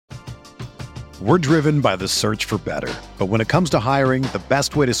We're driven by the search for better. But when it comes to hiring, the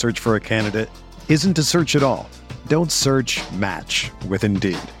best way to search for a candidate isn't to search at all. Don't search, match with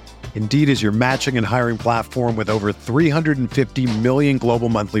Indeed. Indeed is your matching and hiring platform with over 350 million global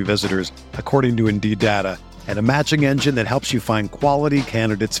monthly visitors, according to Indeed data, and a matching engine that helps you find quality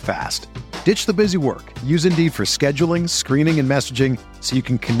candidates fast. Ditch the busy work. Use Indeed for scheduling, screening, and messaging so you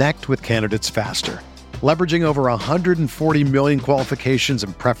can connect with candidates faster. Leveraging over 140 million qualifications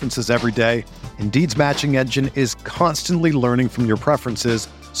and preferences every day, Indeed's matching engine is constantly learning from your preferences,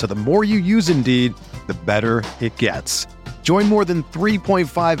 so the more you use Indeed, the better it gets. Join more than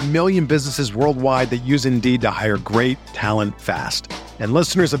 3.5 million businesses worldwide that use Indeed to hire great talent fast. And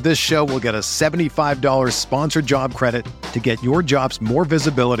listeners of this show will get a $75 sponsored job credit to get your jobs more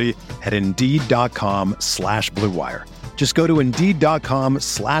visibility at Indeed.com/Blue Wire. Just go to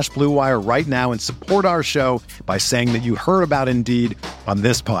Indeed.com/Blue Wire right now and support our show by saying that you heard about Indeed on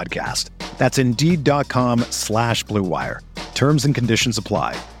this podcast. That's Indeed.com/Blue Wire. Terms and conditions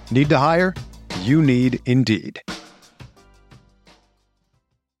apply. Need to hire? You need Indeed.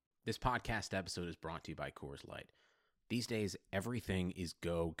 This podcast episode is brought to you by Coors Light. These days, everything is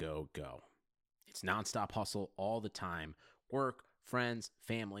go, go, go. It's nonstop hustle all the time. Work, friends,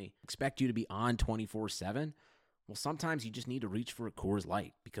 family, expect you to be on 24/7. Well, sometimes you just need to reach for a Coors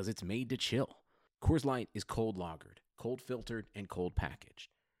Light because it's made to chill. Coors Light is cold lagered, cold filtered, and cold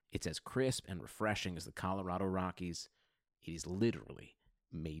packaged. It's as crisp and refreshing as the Colorado Rockies. It is literally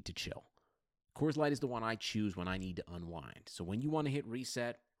made to chill. Coors Light is the one I choose when I need to unwind. So when you want to hit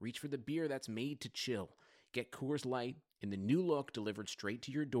reset, reach for the beer that's made to chill. Get Coors Light in the new look delivered straight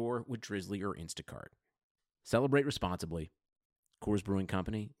to your door with Drizzly or Instacart. Celebrate responsibly. Coors Brewing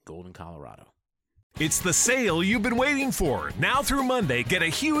Company, Golden, Colorado. It's the sale you've been waiting for. Now through Monday, get a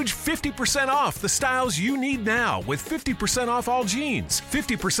huge 50% off the styles you need now with 50% off all jeans,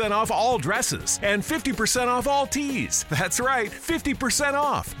 50% off all dresses, and 50% off all tees. That's right, 50%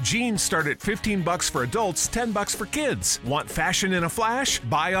 off. Jeans start at $15 for adults, $10 for kids. Want fashion in a flash?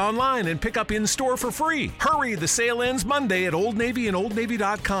 Buy online and pick up in-store for free. Hurry, the sale ends Monday at Old Navy and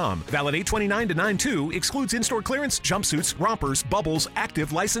OldNavy.com. Valid 8/29 to 9/2, excludes in-store clearance, jumpsuits, rompers, bubbles,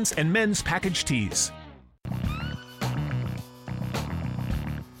 active, license, and men's package tees.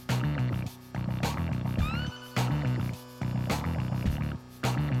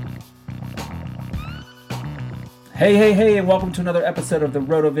 Hey, and welcome to another episode of the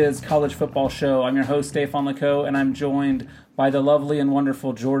RotoViz College Football Show. I'm your host, Stefan Leco, and I'm joined by the lovely and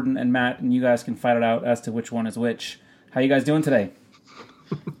wonderful Jordan and Matt, and you guys can fight it out as to which one is which. How you guys doing today?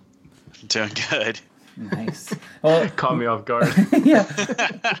 Doing good. Nice. Well, caught me off guard. Yeah.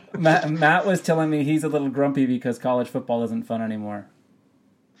 Matt was telling me he's a little grumpy because college football isn't fun anymore.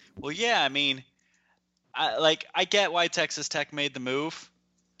 Well, yeah, I mean, I get why Texas Tech made the move,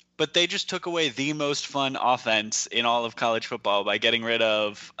 but they just took away the most fun offense in all of college football by getting rid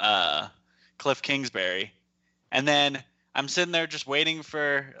of Cliff Kingsbury. And then I'm sitting there just waiting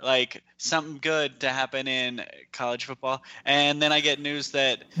for something good to happen in college football, and then I get news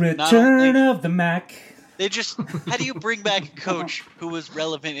that Return of the Mac. They just how do you bring back a coach who was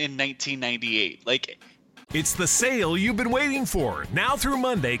relevant in 1998? It's the sale you've been waiting for. Now through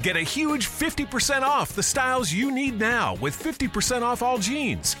Monday, get a huge 50% off the styles you need now with 50% off all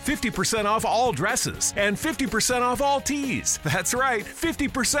jeans, 50% off all dresses, and 50% off all tees. That's right,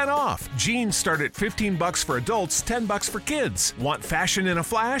 50% off. Jeans start at $15 for adults, $10 for kids. Want fashion in a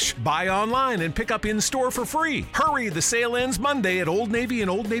flash? Buy online and pick up in-store for free. Hurry, the sale ends Monday at Old Navy and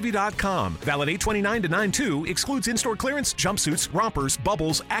OldNavy.com. Valid 8/29 to 9/2, excludes in-store clearance, jumpsuits, rompers,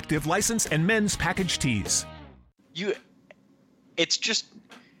 bubbles, active, license, and men's package tees. It's just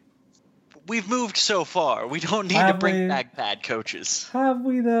we've moved so far. We don't need to bring back bad coaches. Have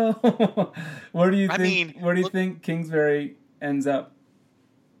we though? Where do you think Kingsbury ends up?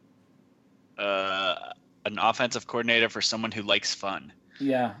 An offensive coordinator for someone who likes fun.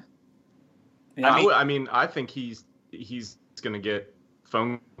 Yeah. I think he's going to get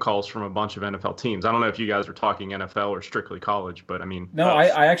phone calls from a bunch of NFL teams. I don't know if you guys are talking NFL or strictly college, but I mean. No,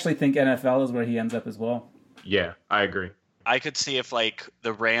 I actually think NFL is where he ends up as well. Yeah, I agree. I could see if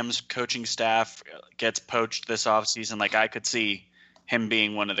the Rams coaching staff gets poached this offseason, I could see him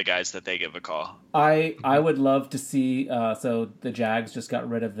being one of the guys that they give a call. I would love to see so the Jags just got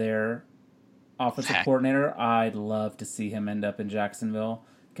rid of their offensive coordinator. I'd love to see him end up in Jacksonville.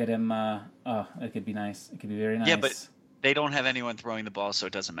 Get him it could be nice. It could be very nice. Yeah, but they don't have anyone throwing the ball, so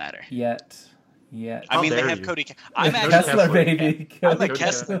it doesn't matter. Yet. I mean, they have Cody. I'm Kessler, baby. I'm a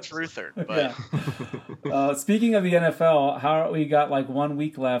Kessler truther. But yeah. Speaking of the NFL, we got 1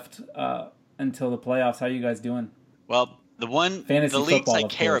 week left until the playoffs. How are you guys doing? Well, the leagues I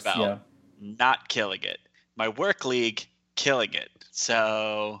care about, not killing it. My work league, killing it.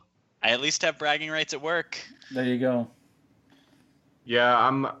 So I at least have bragging rights at work. There you go. Yeah,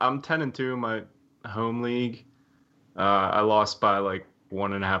 I'm 10-2 in my home league. I lost by like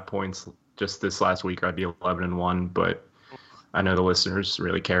 1.5 points just this last week. I'd be 11-1, but I know the listeners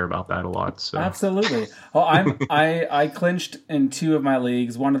really care about that a lot. So absolutely. Well, I clinched in 2 of my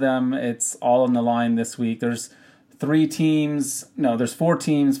leagues. One of them, it's all on the line this week. There's 4 teams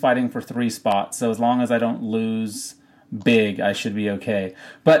fighting for 3 spots. So as long as I don't lose big, I should be okay.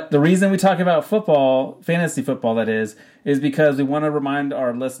 But the reason we talk about football, fantasy football that is because we want to remind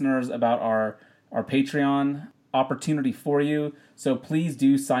our listeners about our Patreon opportunity for you. So please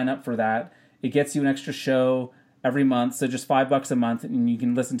do sign up for that. It gets you an extra show every month. So just $5 a month, and you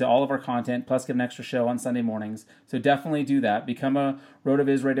can listen to all of our content, plus get an extra show on Sunday mornings. So definitely do that. Become a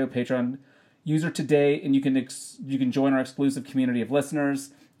RotoViz Radio Patreon user today, and you can join our exclusive community of listeners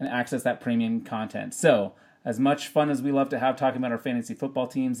and access that premium content. So as much fun as we love to have talking about our fantasy football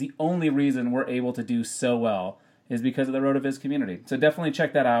teams, the only reason we're able to do so well is because of the RotoViz community. So definitely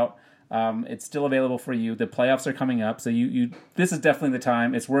check that out. It's still available for you. The playoffs are coming up, so this is definitely the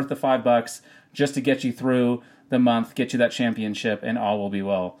time. It's worth the $5 just to get you through the month, get you that championship, and all will be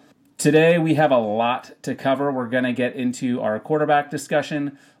well. Today we have a lot to cover. We're going to get into our quarterback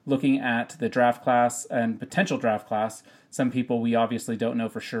discussion, looking at the draft class and potential draft class. Some people we obviously don't know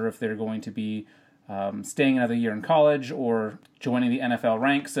for sure if they're going to be staying another year in college or joining the NFL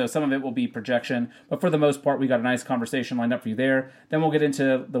ranks. So some of it will be projection, but for the most part, we got a nice conversation lined up for you there. Then we'll get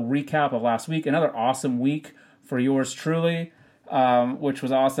into the recap of last week. Another awesome week for yours truly, which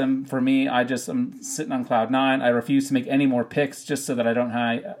was awesome for me. I'm sitting on cloud 9. I refuse to make any more picks just so that I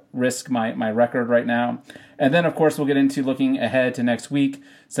don't risk my record right now. And then, of course, we'll get into looking ahead to next week,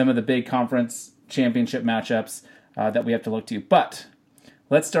 some of the big conference championship matchups that we have to look to. But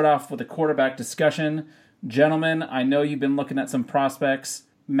let's start off with a quarterback discussion. Gentlemen, I know you've been looking at some prospects.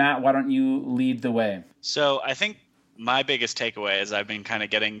 Matt, why don't you lead the way? So I think my biggest takeaway as I've been kind of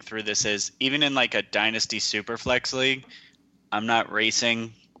getting through this is even in like a Dynasty Superflex league, I'm not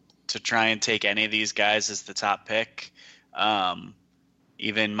racing to try and take any of these guys as the top pick,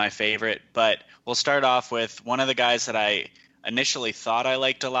 even my favorite. But we'll start off with one of the guys that I initially thought I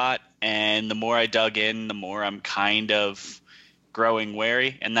liked a lot, and the more I dug in, the more I'm kind of growing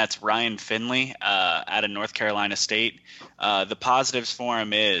wary, and that's Ryan Finley out of North Carolina State. The positives for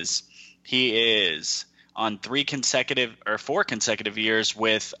him is he is on 4 consecutive years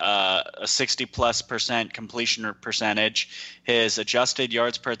with a 60+% completion percentage. His adjusted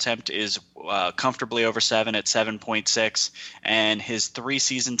yards per attempt is comfortably over 7 at 7.6, and his 3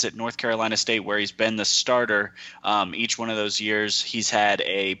 seasons at North Carolina State where he's been the starter, each one of those years he's had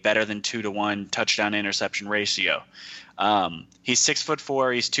a better than 2-to-1 touchdown interception ratio. He's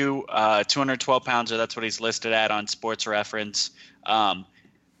 6'4". He's 212 pounds, or that's what he's listed at on Sports Reference.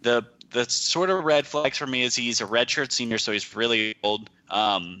 The sort of red flags for me is he's a redshirt senior, so he's really old.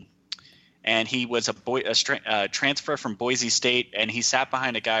 And he was a transfer from Boise State, and he sat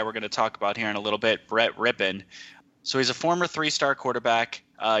behind a guy we're going to talk about here in a little bit, Brett Rippon. So he's a former 3-star quarterback.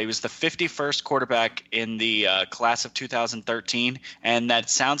 He was the 51st quarterback in the class of 2013, and that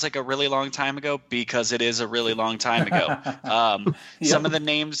sounds like a really long time ago because it is a really long time ago. Some of the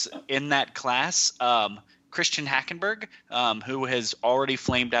names in that class, Christian Hackenberg, who has already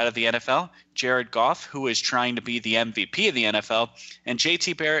flamed out of the NFL, Jared Goff, who is trying to be the MVP of the NFL, and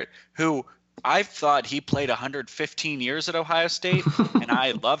JT Barrett, who I thought he played 115 years at Ohio State, and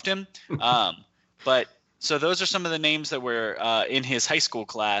I loved him. So those are some of the names that were in his high school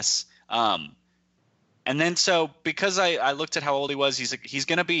class. And then because I looked at how old he was, he's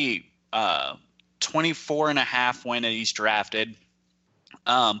going to be 24 and a half when he's drafted.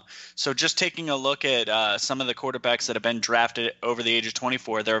 So just taking a look at some of the quarterbacks that have been drafted over the age of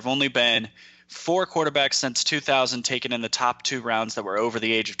 24, there have only been 4 quarterbacks since 2000 taken in the top 2 rounds that were over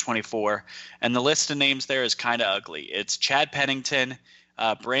the age of 24. And the list of names there is kind of ugly. It's Chad Pennington,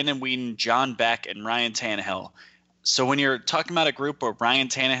 Brandon Weeden, John Beck, and Ryan Tannehill. So when you're talking about a group where Ryan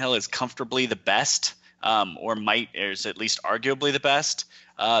Tannehill is comfortably the best, or is at least arguably the best,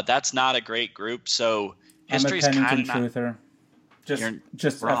 that's not a great group. So history's kind of not. I'm a Pennington truther.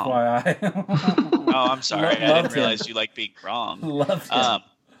 Just wrong. FYI. Oh, I'm sorry. I didn't realize you like being wrong. Loved him.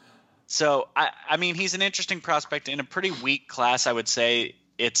 So I mean, he's an interesting prospect in a pretty weak class. I would say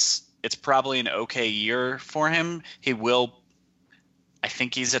it's probably an okay year for him. I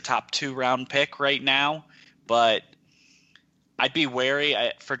think he's a top 2 round pick right now, but I'd be wary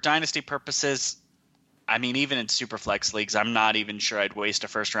for dynasty purposes. I mean, even in Superflex leagues, I'm not even sure I'd waste a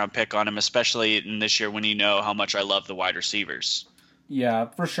 1st round pick on him, especially in this year when you know how much I love the wide receivers. Yeah,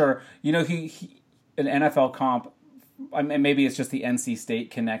 for sure. You know, he an NFL comp. I mean, maybe it's just the NC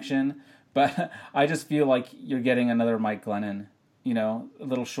State connection, but I just feel like you're getting another Mike Glennon. You know, a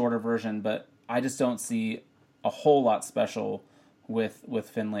little shorter version, but I just don't see a whole lot special with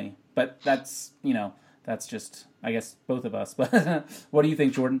Finley. But that's just, I guess, both of us. But what do you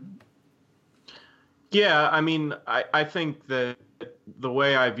think, Jordan? Yeah, I mean, I think that the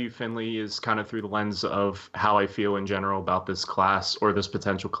way I view Finley is kind of through the lens of how I feel in general about this class or this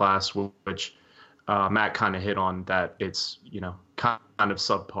potential class, which Matt kind of hit on, that it's, kind of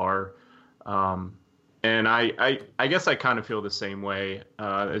subpar. And I guess I kind of feel the same way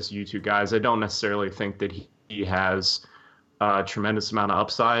as you two guys. I don't necessarily think that he has a tremendous amount of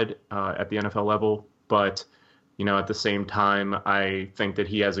upside at the NFL level, but at the same time, I think that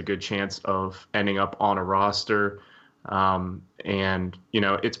he has a good chance of ending up on a roster. And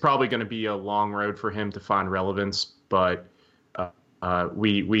it's probably going to be a long road for him to find relevance, but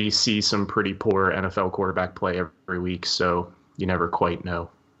we see some pretty poor NFL quarterback play every week, so you never quite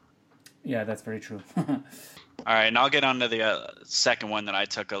know. Yeah, that's very true. All right, and I'll get on to the second one that I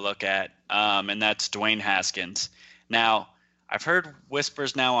took a look at, and that's Dwayne Haskins. Now, I've heard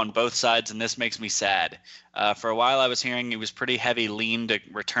whispers now on both sides, and this makes me sad. For a while, I was hearing he was pretty heavy lean to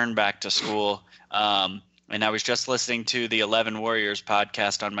return back to school. And I was just listening to the 11 Warriors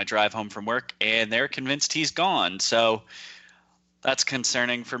podcast on my drive home from work, and they're convinced he's gone. So that's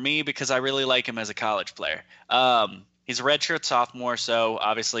concerning for me because I really like him as a college player. He's a redshirt sophomore, so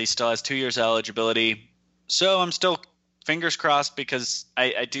obviously still has 2 years eligibility. So I'm still fingers crossed because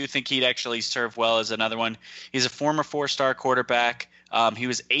I do think he'd actually serve well as another one. He's a former 4-star quarterback. He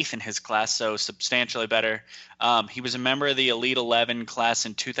was 8th in his class, so substantially better. He was a member of the Elite 11 class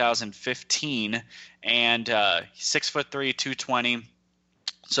in 2015, and 6'3", 220.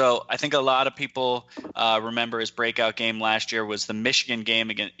 So I think a lot of people remember his breakout game last year was the Michigan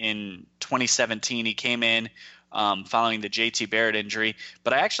game in 2017. He came in following the J.T. Barrett injury.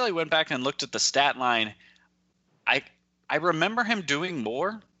 But I actually went back and looked at the stat line. I remember him doing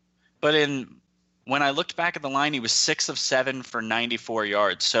more, but when I looked back at the line, he was 6 of 7 for 94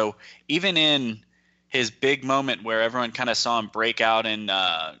 yards. So even in his big moment where everyone kind of saw him break out and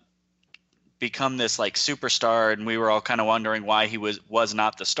become this like superstar, and we were all kind of wondering why he was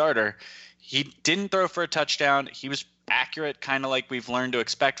not the starter, he didn't throw for a touchdown. He was accurate, kind of like we've learned to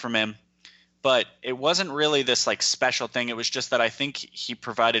expect from him. But it wasn't really this like special thing. It was just that I think he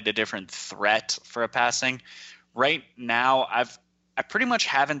provided a different threat for a passing. Right now, I pretty much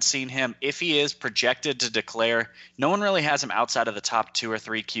haven't seen him. If he is projected to declare, no one really has him outside of the top 2 or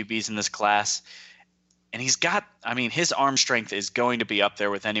 3 QBs in this class. And he's got, his arm strength is going to be up there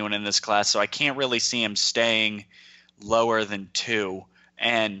with anyone in this class. So I can't really see him staying lower than 2.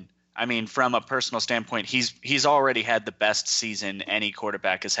 And from a personal standpoint, he's already had the best season any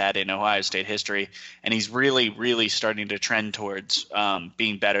quarterback has had in Ohio State history. And he's really, really starting to trend towards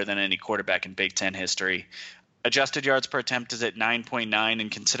being better than any quarterback in Big Ten history. Adjusted yards per attempt is at 9.9,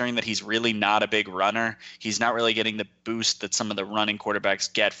 and considering that he's really not a big runner, he's not really getting the boost that some of the running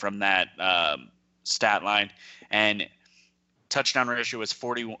quarterbacks get from that stat line. And touchdown ratio was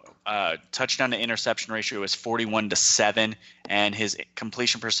touchdown to interception ratio was 41-7, and his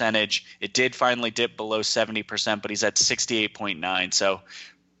completion percentage, it did finally dip below 70%, but he's at 68.9. So,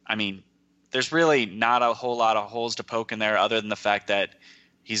 there's really not a whole lot of holes to poke in there other than the fact that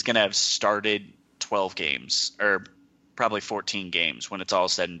he's going to have started 12 games or probably 14 games when it's all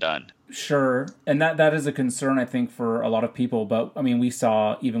said and done. Sure. And that is a concern, I think, for a lot of people. But we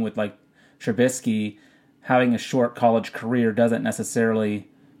saw even with like Trubisky, having a short college career doesn't necessarily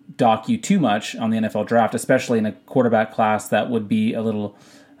dock you too much on the NFL draft, especially in a quarterback class that would be a little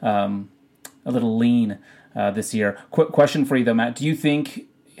lean this year. Quick question for you though, Matt. Do you think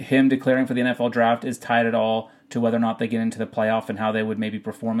him declaring for the NFL draft is tied at all to whether or not they get into the playoff and how they would maybe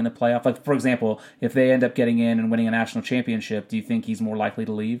perform in the playoff? Like, for example, if they end up getting in and winning a national championship, do you think he's more likely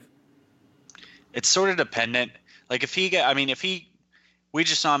to leave? It's sort of dependent. Like we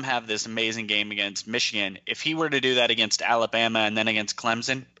just saw him have this amazing game against Michigan. If he were to do that against Alabama and then against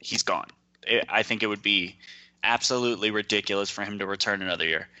Clemson, he's gone. I think it would be absolutely ridiculous for him to return another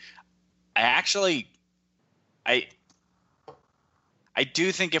year. I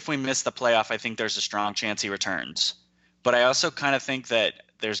do think if we miss the playoff, I think there's a strong chance he returns. But I also kind of think that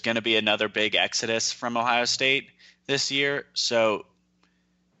there's going to be another big exodus from Ohio State this year. So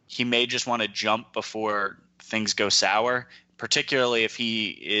he may just want to jump before things go sour, particularly if he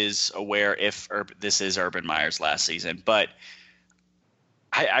is aware this is Urban Meyer's last season. But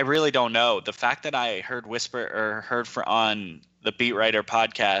I really don't know. The fact that I heard on the Beat Writer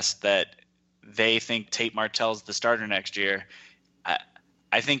podcast that they think Tate Martell's the starter next year,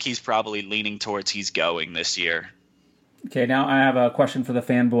 I think he's probably leaning towards he's going this year. Okay, now I have a question for the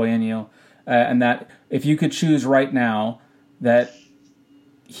fanboy in you, and that if you could choose right now that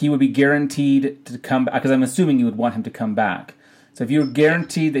he would be guaranteed to come back, because I'm assuming you would want him to come back. So if you were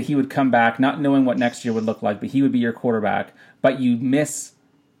guaranteed that he would come back, not knowing what next year would look like, but he would be your quarterback, but in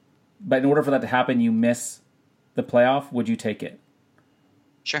order for that to happen, you miss the playoff, would you take it?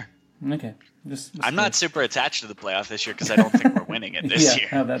 Sure. Okay. I'm not super attached to the playoff this year because I don't think we're winning it this year.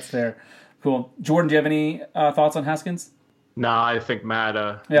 Yeah, that's fair. Cool. Jordan, do you have any thoughts on Haskins? No, I think Matt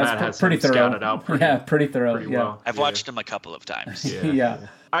has pretty thorough. Scouted out pretty thorough. Pretty well. I've watched him a couple of times. Yeah.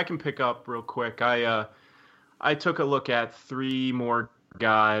 I can pick up real quick. I took a look at 3 more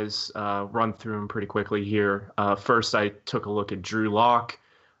guys, run through them pretty quickly here. First, I took a look at Drew Lock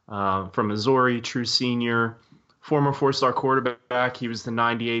from Missouri, true senior, former 4-star quarterback. He was the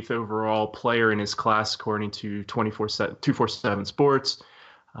 98th overall player in his class, according to 247 Sports.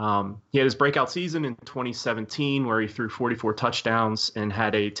 He had his breakout season in 2017 where he threw 44 touchdowns and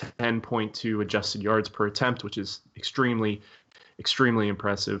had a 10.2 adjusted yards per attempt, which is extremely, extremely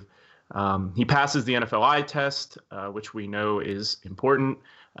impressive. He passes the NFL eye test, which we know is important.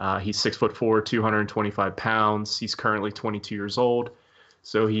 He's 6'4", 225 pounds. He's currently 22 years old.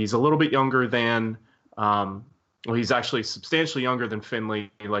 So he's a little bit younger than, he's actually substantially younger than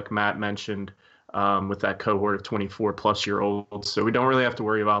Finley, like Matt mentioned, with that cohort of 24-plus-year-olds. So we don't really have to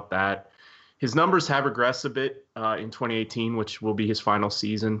worry about that. His numbers have regressed a bit in 2018, which will be his final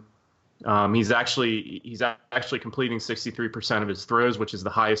season. He's actually completing 63% of his throws, which is the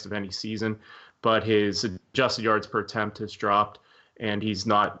highest of any season. But his adjusted yards per attempt has dropped, and he's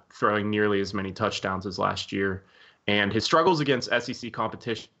not throwing nearly as many touchdowns as last year. And his struggles against SEC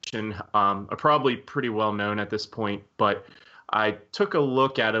competition are probably pretty well known at this point, but I took a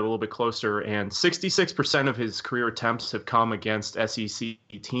look at it a little bit closer, and 66% of his career attempts have come against SEC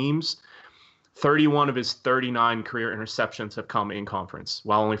teams. 31 of his 39 career interceptions have come in conference,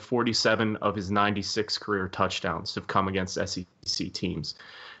 while only 47 of his 96 career touchdowns have come against SEC teams.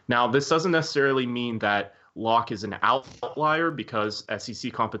 Now, this doesn't necessarily mean that Locke is an outlier, because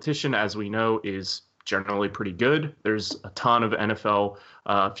SEC competition, as we know, is generally pretty good. There's a ton of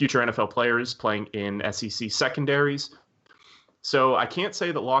future NFL players playing in SEC secondaries. So I can't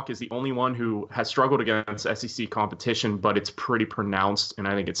say that Locke is the only one who has struggled against SEC competition, but it's pretty pronounced, and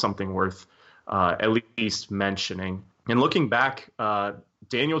I think it's something worth at least mentioning. And looking back,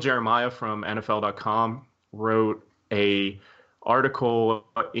 Daniel Jeremiah from NFL.com wrote a article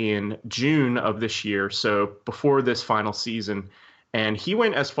in June of this year, so before this final season, and he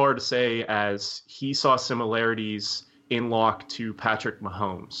went as far to say as he saw similarities in Locke to Patrick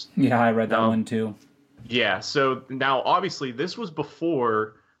Mahomes. Yeah, I read that one too. Yeah, so now obviously this was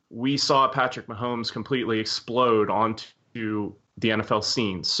before we saw Patrick Mahomes completely explode onto the NFL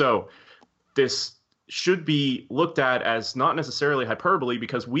scene. So this should be looked at as not necessarily hyperbole,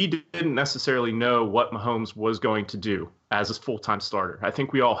 because we didn't necessarily know what Mahomes was going to do as a full-time starter. I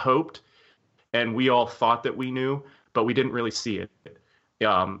think we all hoped and we all thought that we knew, but we didn't really see it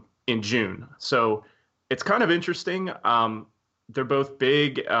in June. So it's kind of interesting. They're both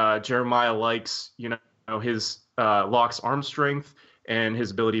big. Jeremiah likes, his Locke's arm strength and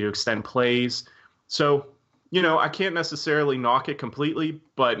his ability to extend plays. So, I can't necessarily knock it completely,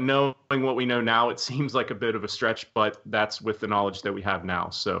 but knowing what we know now, it seems like a bit of a stretch, but that's with the knowledge that we have now.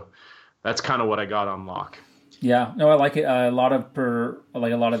 So that's kind of what I got on Locke. Yeah, no, I like it. A lot of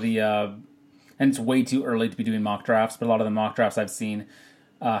the, and it's way too early to be doing mock drafts, but a lot of the mock drafts I've seen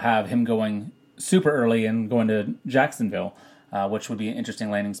have him going super early and going to Jacksonville, which would be an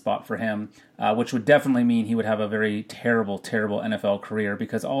interesting landing spot for him, which would definitely mean he would have a very terrible, terrible NFL career,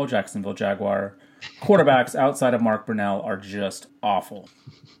 because all Jacksonville Jaguar quarterbacks outside of Mark Brunell are just awful.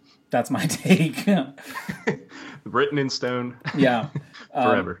 That's my take. Written in stone. Yeah.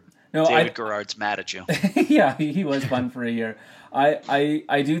 Forever. No, David Garrard's mad at you. Yeah, he was fun for a year.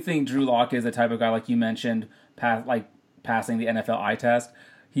 I do think Drew Lock is the type of guy, like you mentioned, passing the NFL eye test.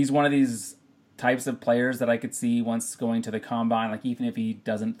 He's one of these types of players that I could see once going to the combine, like even if he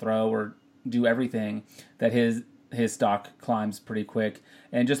doesn't throw or do everything, that his stock climbs pretty quick.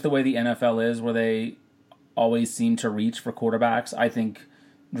 And just the way the NFL is, where they always seem to reach for quarterbacks, I think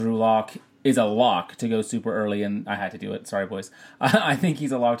Drew Lock is a lock to go super early, and I had to do it. Sorry, boys. I think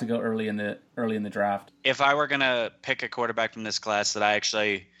he's a lock to go early in the draft. If I were gonna pick a quarterback from this class that I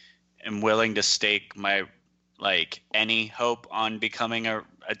actually am willing to stake my any hope on becoming a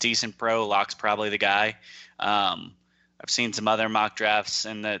decent pro, Lock's probably the guy. I've seen some other mock drafts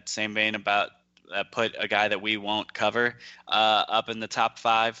in that same vein about put a guy that we won't cover up in the top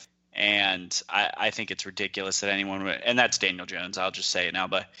 5. And I think it's ridiculous that anyone would, and that's Daniel Jones. I'll just say it now.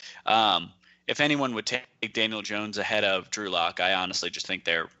 But if anyone would take Daniel Jones ahead of Drew Lock, I honestly just think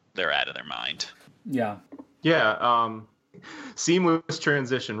they're out of their mind. Yeah. Yeah. Seamless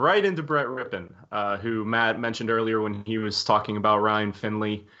transition right into Brett Rippon, who Matt mentioned earlier when he was talking about Ryan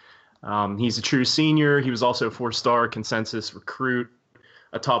Finley. He's a true senior. He was also a 4-star consensus recruit,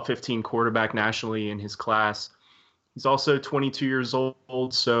 a top 15 quarterback nationally in his class. He's also 22 years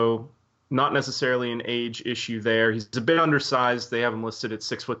old, so not necessarily an age issue there. He's a bit undersized. They have him listed at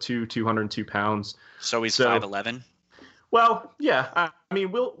 6'2", 202 pounds. So he's 5'11"? Well, yeah. I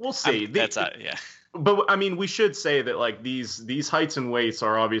mean, we'll see. Yeah. But I mean, we should say that like these heights and weights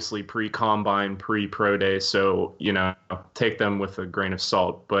are obviously pre-combine, pre-pro day, so take them with a grain of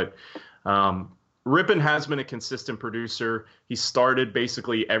salt. But Rippon has been a consistent producer. He started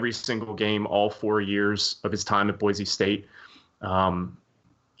basically every single game all 4 years of his time at Boise State.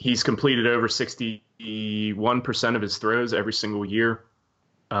 He's completed over 61% of his throws every single year.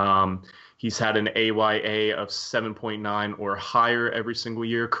 He's had an AYA of 7.9 or higher every single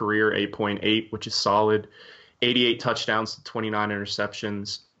year, career 8.8, which is solid. 88 touchdowns to 29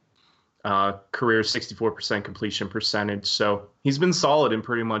 interceptions, career 64% completion percentage. So he's been solid in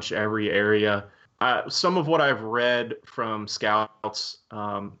pretty much every area. Some of what I've read from scouts,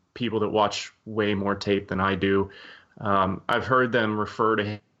 people that watch way more tape than I do, I've heard them refer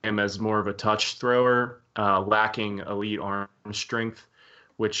to him as more of a touch thrower, lacking elite arm strength,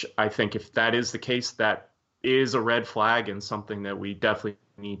 which I think if that is the case, that is a red flag and something that we definitely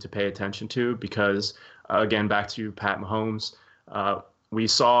need to pay attention to because, again, back to Pat Mahomes, we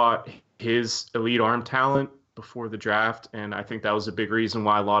saw his elite arm talent before the draft, and I think that was a big reason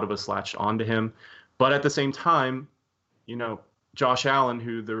why a lot of us latched onto him. But at the same time, Josh Allen,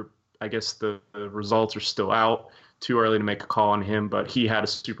 who I guess the results are still out, too early to make a call on him, but he had a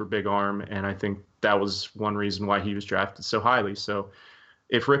super big arm, and I think that was one reason why he was drafted so highly. So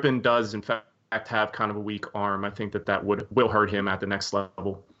if Rippon does, in fact, have kind of a weak arm, I think that will hurt him at the next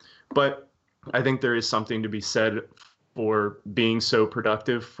level. But I think there is something to be said for being so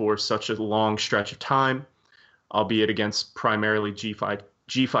productive for such a long stretch of time, albeit against primarily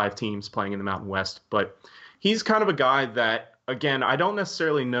G5 teams playing in the Mountain West. But he's kind of a guy that, again, I don't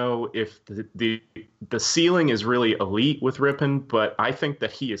necessarily know if the ceiling is really elite with Rippon, but I think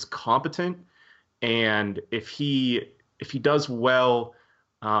that he is competent. And if he does well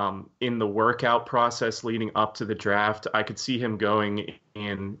in the workout process leading up to the draft, I could see him going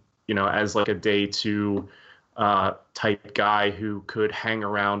in, as like a day 2 type guy who could hang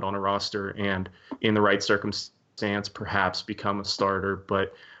around on a roster and in the right circumstance perhaps become a starter.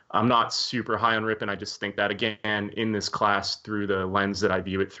 But I'm not super high on Rippon. I just think that, again, in this class, through the lens that I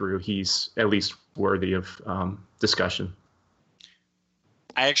view it through, he's at least worthy of discussion.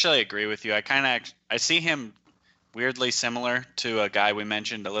 I actually agree with you. I see him weirdly similar to a guy we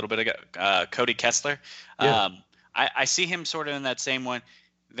mentioned a little bit ago, Cody Kessler. Yeah. I see him sort of in that same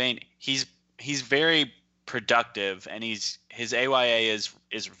vein. He's very productive, and his AYA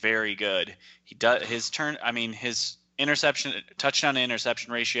is very good. He does his touchdown to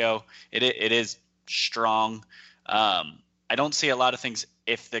interception ratio, it is strong. I don't see a lot of things.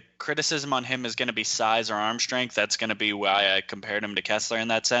 If the criticism on him is going to be size or arm strength, that's going to be why I compared him to Kessler in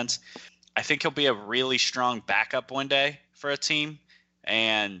that sense. I think he'll be a really strong backup one day for a team,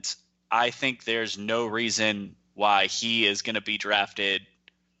 and I think there's no reason why he is going to be drafted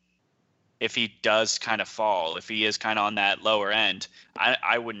if he does kind of fall, if he is kind of on that lower end.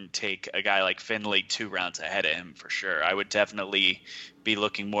 I wouldn't take a guy like Finley 2 rounds ahead of him for sure. I would definitely be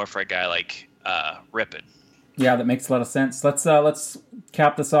looking more for a guy like Rippon. Yeah, that makes a lot of sense. Let's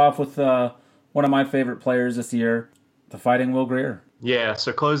cap this off with one of my favorite players this year, the Fighting Will Grier. Yeah,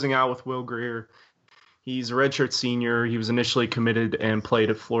 so closing out with Will Grier, he's a redshirt senior. He was initially committed and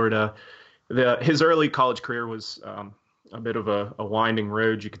played at Florida. His early college career was a bit of a winding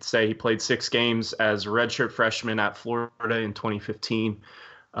road, you could say. He played 6 games as a redshirt freshman at Florida in 2015.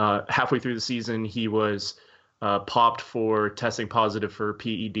 Halfway through the season, he was popped for testing positive for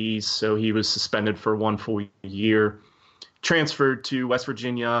PEDs, so he was suspended for 1 full year. Transferred to West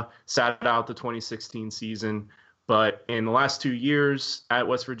Virginia, sat out the 2016 season. But in the last 2 years at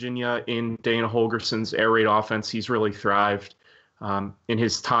West Virginia in Dana Holgerson's air raid offense, he's really thrived. In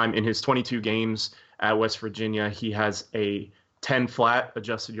his 22 games at West Virginia, he has a 10 flat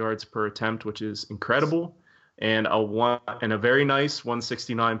adjusted yards per attempt, which is incredible, and a very nice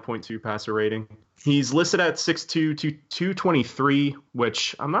 169.2 passer rating. He's listed at 6'2", 223,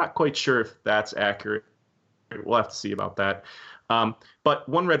 which I'm not quite sure if that's accurate. We'll have to see about that. But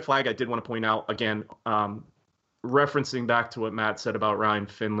one red flag I did want to point out, again, referencing back to what Matt said about Ryan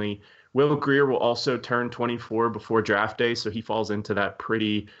Finley, Will Grier will also turn 24 before draft day, so he falls into that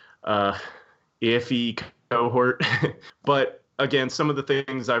pretty iffy cohort. But again, some of the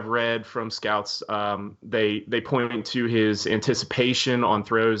things I've read from scouts, they point to his anticipation on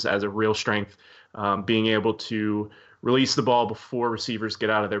throws as a real strength, being able to release the ball before receivers get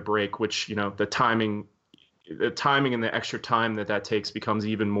out of their break, which, the timing and the extra time that takes becomes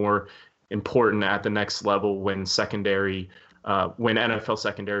even more important at the next level when NFL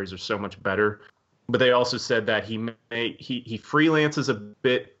secondaries are so much better. But they also said that he freelances a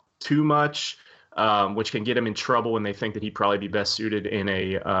bit too much, which can get him in trouble when they think that he'd probably be best suited in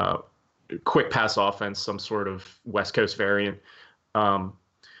a quick pass offense, some sort of West Coast variant.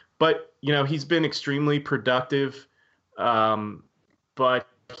 But he's been extremely productive, but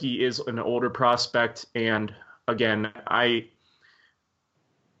he is an older prospect. And again,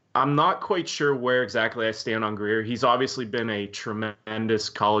 I'm not quite sure where exactly I stand on Grier. He's obviously been a tremendous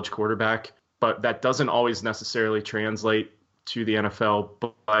college quarterback, but that doesn't always necessarily translate to the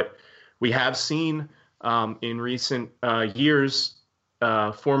NFL. But we have seen in recent years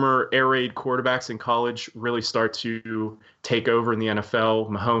former air raid quarterbacks in college really start to take over in the NFL.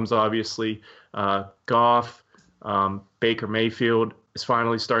 Mahomes, obviously, Goff, Baker Mayfield is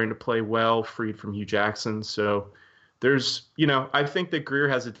finally starting to play well, freed from Hugh Jackson. So there's, I think that Grier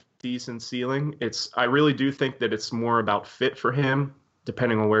has a decent ceiling. I really do think that it's more about fit for him,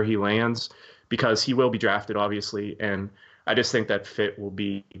 depending on where he lands, because he will be drafted, obviously. And I just think that fit will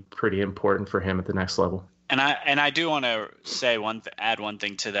be pretty important for him at the next level. And I do want to say add one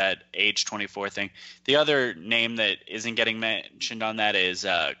thing to that age 24 thing. The other name that isn't getting mentioned on that is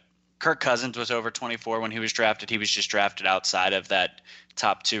Kirk Cousins was over 24 when he was drafted. He was just drafted outside of that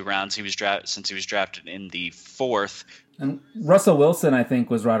top 2 rounds. He was drafted in the 4th. And Russell Wilson, I think,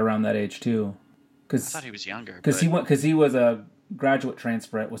 was right around that age too. I thought he was younger. Because he was a graduate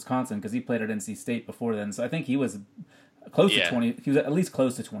transfer at Wisconsin because he played at NC State before then. So I think he was close to 20. He was at least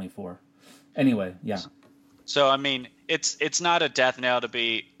close to 24. Anyway, yeah. So I mean, it's not a death knell to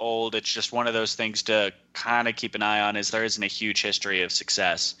be old. It's just one of those things to kind of keep an eye on, as there isn't a huge history of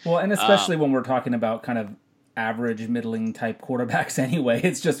success. Well, and especially when we're talking about kind of average, middling type quarterbacks anyway,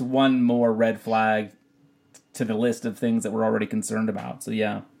 it's just one more red flag to the list of things that we're already concerned about. So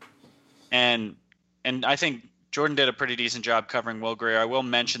yeah. And I think Jordan did a pretty decent job covering Will Grier. I will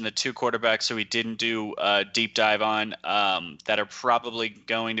mention the 2 quarterbacks who we didn't do a deep dive on that are probably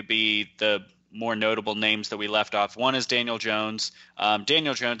going to be the more notable names that we left off. One is Daniel Jones.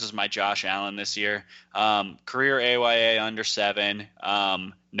 Daniel Jones is my Josh Allen this year. Career AYA under 7.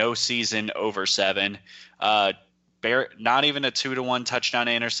 No season over 7. Not even a 2-to-1 touchdown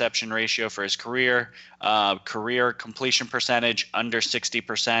to interception ratio for his career. Career completion percentage under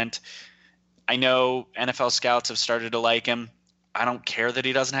 60%. I know NFL scouts have started to like him. I don't care that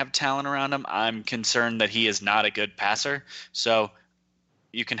he doesn't have talent around him. I'm concerned that he is not a good passer. So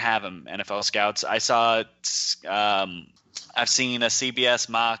you can have him, NFL scouts. I've seen a CBS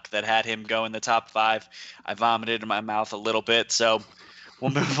mock that had him go in the top 5. I vomited in my mouth a little bit, so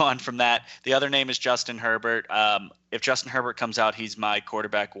we'll move on from that. The other name is Justin Herbert. If Justin Herbert comes out, he's my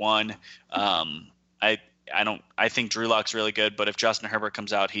quarterback 1. I think Drew Lock's really good, but if Justin Herbert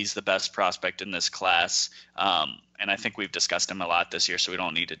comes out, he's the best prospect in this class. And I think we've discussed him a lot this year, so we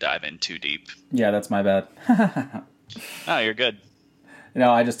don't need to dive in too deep. Yeah, that's my bad. Oh, you're good.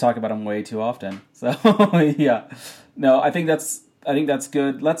 I just talk about him way too often. So yeah, no, I think that's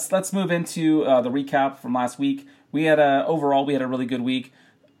good. Let's move into the recap from last week. Overall we had a really good week.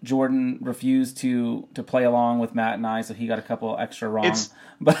 Jordan refused to play along with Matt and I, so he got a couple extra wrong.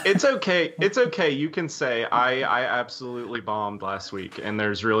 But it's okay. It's okay. You can say I absolutely bombed last week, and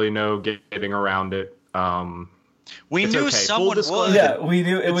there's really no getting around it. We knew someone would. Yeah, we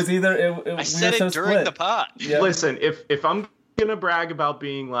knew it was either. I said it during the pod. Yeah. Listen, if I'm gonna brag about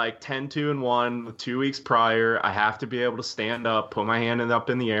being like 10-2-1 2 weeks prior, I have to be able to stand up, put my hand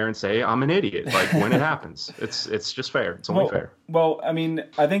up in the air, and say I'm an idiot. Like when it happens, it's just fair. It's only fair. Well, I mean,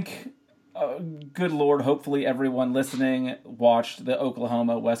 I think, good Lord, hopefully everyone listening watched the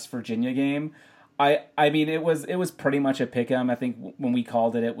Oklahoma West Virginia game. I mean, it was pretty much a pick'em. I think when we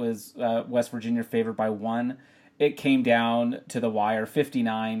called it, it was West Virginia favored by 1. It came down to the wire,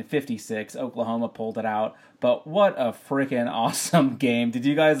 59-56. Oklahoma pulled it out. But what a freaking awesome game. Did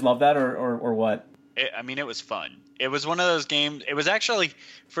you guys love that or what? It was fun. It was one of those games. It was actually,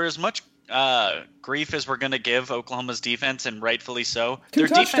 for as much grief as we're going to give Oklahoma's defense, and rightfully so, their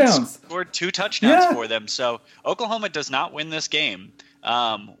defense scored 2 touchdowns for them. So Oklahoma does not win this game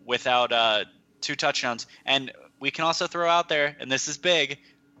without 2 touchdowns. And we can also throw out there, and this is big,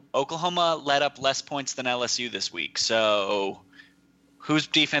 Oklahoma let up less points than LSU this week. So whose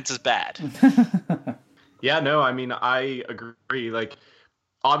defense is bad? Yeah, no, I mean, I agree. Like,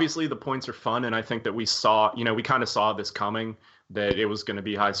 obviously the points are fun, and I think that we kind of saw this coming, that it was going to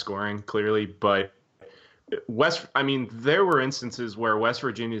be high scoring, clearly. But there were instances where West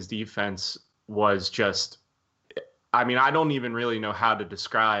Virginia's defense was just, I mean, I don't even really know how to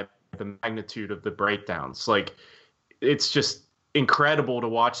describe the magnitude of the breakdowns. Like, it's just incredible to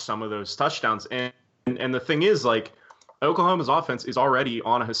watch some of those touchdowns. And the thing is, like, Oklahoma's offense is already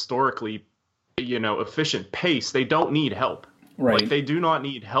on a historically, efficient pace. They don't need help. Right. Like, they do not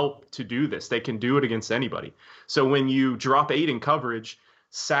need help to do this. They can do it against anybody. So when you drop 8 in coverage,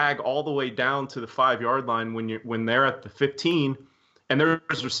 sag all the way down to the 5-yard line when they're at the 15, and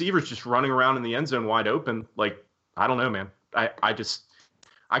there's receivers just running around in the end zone wide open, like, I don't know, man.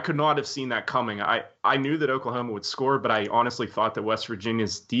 I could not have seen that coming. I knew that Oklahoma would score, but I honestly thought that West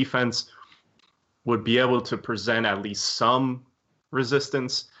Virginia's defense would be able to present at least some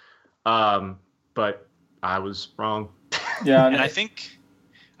resistance. But I was wrong. Yeah, and I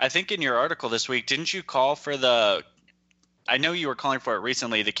think in your article this week, didn't you call for I know you were calling for it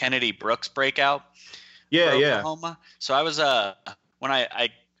recently, the Kennedy Brooks breakout? Yeah, for Oklahoma. So I was when I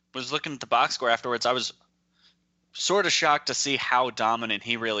was looking at the box score afterwards, I was sort of shocked to see how dominant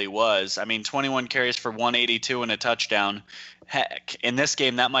he really was. I mean, 21 carries for 182 and a touchdown. Heck, in this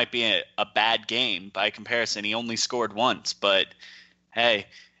game, that might be a bad game by comparison. He only scored once, but hey,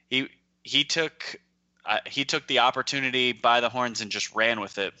 he took the opportunity by the horns and just ran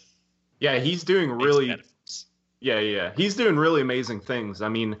with it. Yeah, he's doing really. Yeah, he's doing really amazing things. I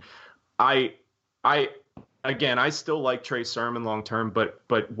mean, I still like Trey Sermon long term, but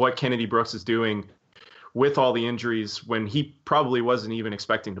what Kennedy Brooks is doing with all the injuries, when he probably wasn't even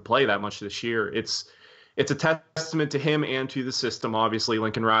expecting to play that much this year, it's a testament to him and to the system. Obviously,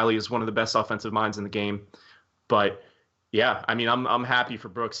 Lincoln Riley is one of the best offensive minds in the game, but yeah, I mean, I'm happy for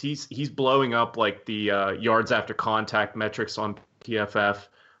Brooks. He's blowing up like the yards after contact metrics on PFF.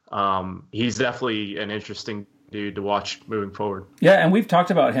 He's definitely an interesting dude to watch moving forward. Yeah, and we've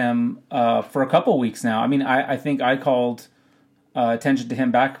talked about him for a couple weeks now. I mean, I think I called attention to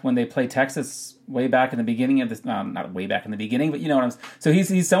him back when they played Texas way back in the beginning of this. Not way back in the beginning, but you know what I'm saying. So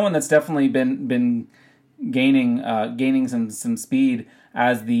he's someone that's definitely been gaining some speed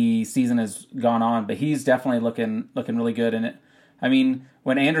as the season has gone on. But he's definitely looking really good. And I mean,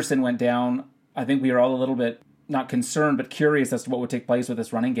 when Anderson went down, I think we were all a little bit not concerned, but curious as to what would take place with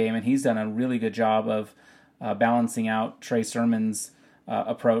this running game. And he's done a really good job of balancing out Trey Sermon's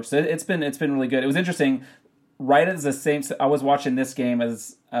approach. So it's been really good. It was interesting. Right as the same, I was watching this game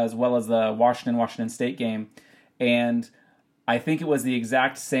as well as the Washington State game, and I think it was the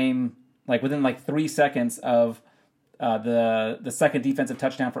exact same. Like within 3 seconds of the second defensive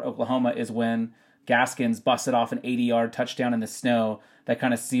touchdown for Oklahoma is when Gaskins busted off an 80-yard touchdown in the snow that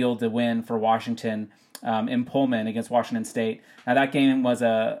kind of sealed the win for Washington in Pullman against Washington State. Now that game was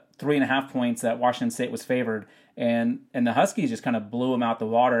 3.5 points that Washington State was favored. And the Huskies just kind of blew them out the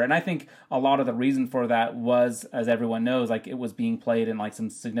water. And I think a lot of the reason for that was, as everyone knows, like it was being played in some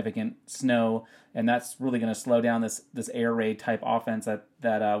significant snow, and that's really going to slow down this air raid type offense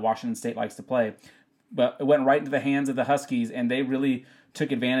that Washington State likes to play. But it went right into the hands of the Huskies, and they really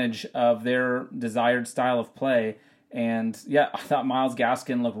took advantage of their desired style of play. And yeah, I thought Myles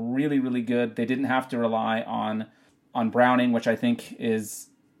Gaskin looked really, really good. They didn't have to rely on Browning, which I think is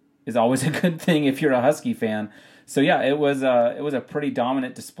always a good thing if you're a Husky fan. So yeah, it was a pretty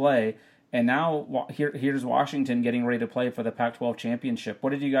dominant display. And now here's Washington getting ready to play for the Pac-12 championship.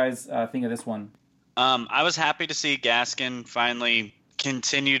 What did you guys think of this one? I was happy to see Gaskin finally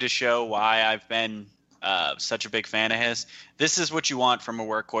continue to show why I've been such a big fan of his. This is what you want from a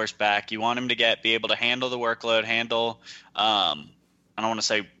workhorse back. You want him to be able to handle the workload, I don't want to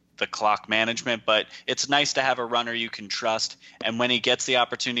say the clock management, but it's nice to have a runner you can trust. And when he gets the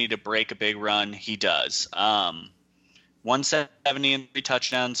opportunity to break a big run, he does. 170 and 3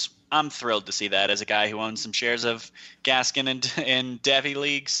 touchdowns. I'm thrilled to see that as a guy who owns some shares of Gaskin in Devy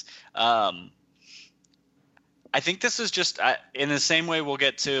leagues. I think this is just in the same way we'll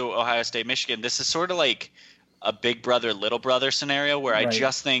get to Ohio State, Michigan. This is sort of like a big brother, little brother scenario where I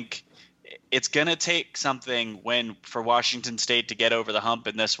just think it's going to take something for Washington State to get over the hump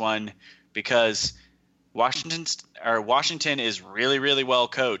in this one, because Washington is really, really well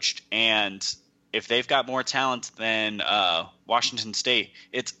coached, and if they've got more talent than Washington State,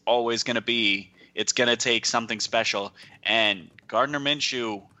 it's going to take something special. And Gardner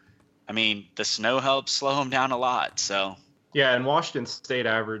Minshew, I mean, the snow helps slow him down a lot. So yeah, and Washington State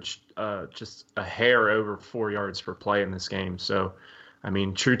averaged just a hair over 4 yards per play in this game. So I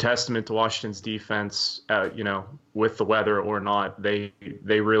mean, true testament to Washington's defense, with the weather or not, they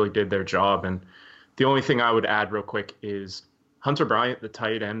really did their job. And the only thing I would add real quick is Hunter Bryant, the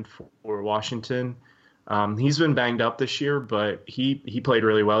tight end for Washington. He's been banged up this year, but he played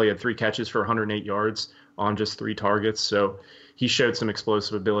really well. He had 3 catches for 108 yards on just 3 targets. So he showed some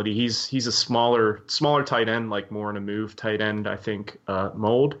explosive ability. He's a smaller tight end, like more in a move tight end, I think,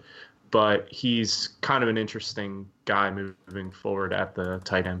 mold. But he's kind of an interesting guy moving forward at the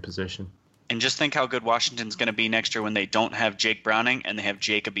tight end position. And just think how good Washington's going to be next year when they don't have Jake Browning and they have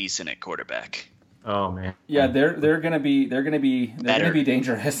Jacob Eason at quarterback. Oh man. Yeah, they're going to be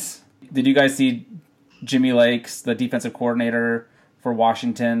dangerous. Did you guys see Jimmy Lakes, the defensive coordinator for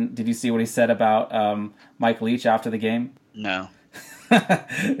Washington? Did you see what he said about Mike Leach after the game? No.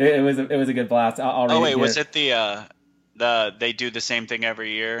 it was a good blast. I'll read it here. Was it they do the same thing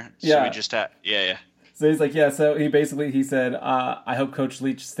every year? So yeah. We just yeah. So he's like, so he said, I hope Coach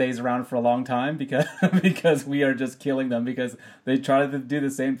Leach stays around for a long time because we are just killing them because they try to do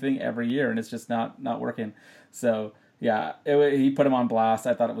the same thing every year and it's just not working. So yeah, he put him on blast.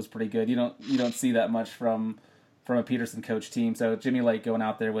 I thought it was pretty good. You don't see that much from a Peterson coach team. So Jimmy Lake going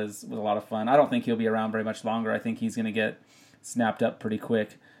out there was a lot of fun. I don't think he'll be around very much longer. I think he's going to get snapped up pretty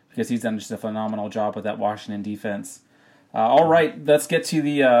quick because he's done just a phenomenal job with that Washington defense. All right, let's get to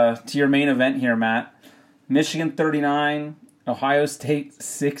to your main event here, Matt. Michigan 39, Ohio State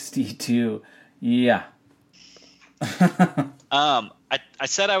 62. Yeah. I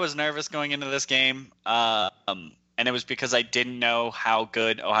said I was nervous going into this game, and it was because I didn't know how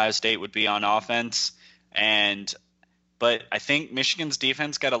good Ohio State would be on offense. But I think Michigan's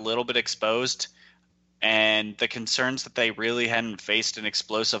defense got a little bit exposed, and the concerns that they really hadn't faced an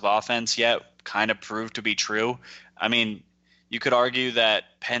explosive offense yet kind of proved to be true. I mean, you could argue that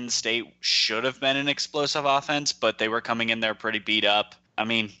Penn State should have been an explosive offense, but they were coming in there pretty beat up. I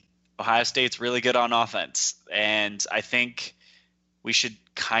mean, Ohio State's really good on offense, and I think we should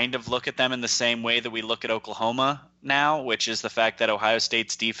kind of look at them in the same way that we look at Oklahoma now, which is the fact that Ohio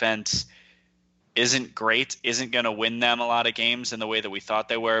State's defense isn't great, isn't going to win them a lot of games in the way that we thought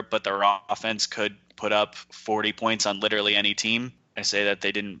they were, but their offense could put up 40 points on literally any team. I say that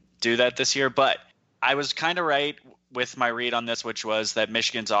they didn't do that this year, but I was kind of right with my read on this, which was that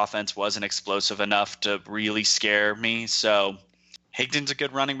Michigan's offense wasn't explosive enough to really scare me. So Higdon's a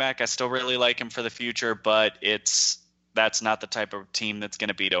good running back. I still really like him for the future, but that's not the type of team that's going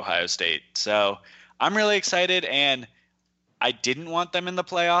to beat Ohio State. So I'm really excited, and I didn't want them in the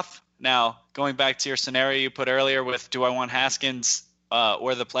playoff. Now, going back to your scenario you put earlier with do I want Haskins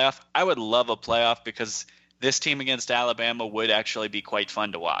or the playoff, I would love a playoff because this team against Alabama would actually be quite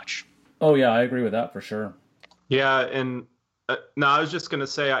fun to watch. Oh, yeah, I agree with that for sure. Yeah, and no, I was just going to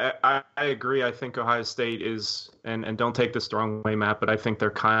say I agree. I think Ohio State is, and don't take this the wrong way, Matt, but I think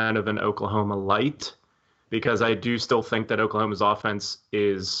they're kind of an Oklahoma light because I do still think that Oklahoma's offense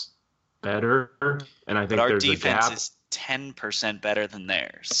is better, and I think there's a gap. Our defense is 10% better than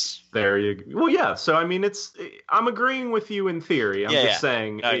theirs. There you go. Well, yeah. So I mean, I'm agreeing with you in theory. I'm just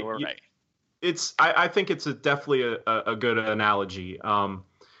saying. No, we're right. I think it's definitely a good analogy.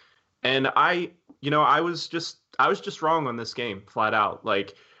 And I was just wrong on this game, flat out.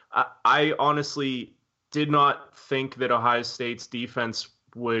 Like I honestly did not think that Ohio State's defense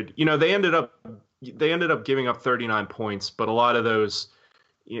would. They ended up giving up 39 points, but a lot of those.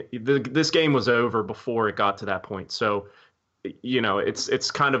 This game was over before it got to that point. So,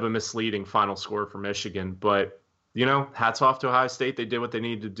 it's kind of a misleading final score for Michigan. But, hats off to Ohio State. They did what they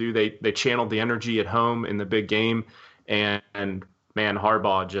needed to do. They channeled the energy at home in the big game. And man,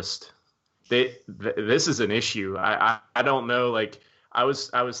 Harbaugh just this is an issue. I don't know. Like I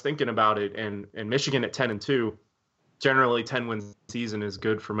was thinking about it, and Michigan at 10-2. Generally, 10-win season is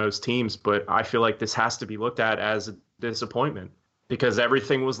good for most teams. But I feel like this has to be looked at as a disappointment. Because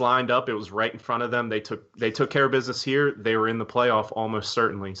everything was lined up. It was right in front of them. They took care of business here. They were in the playoff almost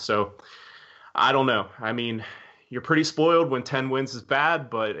certainly. So I don't know. I mean, you're pretty spoiled when 10 wins is bad,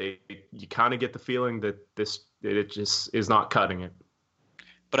 but you kind of get the feeling that it just is not cutting it.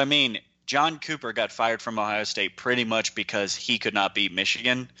 But I mean, John Cooper got fired from Ohio State pretty much because he could not beat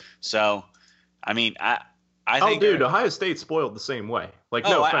Michigan. So, I mean, I think. Oh, dude, Ohio State spoiled the same way. Like,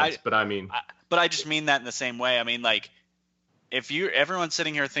 no offense, but I mean. But I just mean that in the same way. I mean, like. If everyone's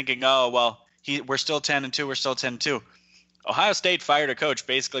sitting here thinking, oh, well, we're still 10-2, we're still 10-2. Ohio State fired a coach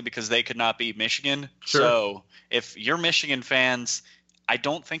basically because they could not beat Michigan. Sure. So if you're Michigan fans, I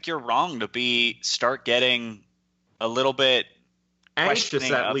don't think you're wrong to start getting a little bit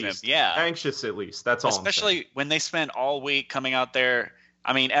anxious at least. Yeah. Anxious at least. That's all. Especially when they spent all week coming out there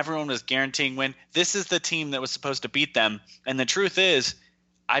I mean, everyone was guaranteeing win. This is the team that was supposed to beat them. And the truth is,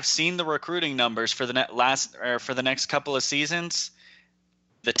 I've seen the recruiting numbers for the next couple of seasons.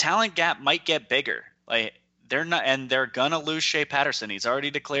 The talent gap might get bigger. Like they're gonna lose Shea Patterson. He's already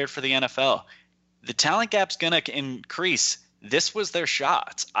declared for the NFL. The talent gap's gonna increase. This was their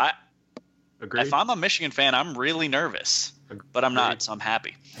shot. Agreed. If I'm a Michigan fan, I'm really nervous, but I'm not, so I'm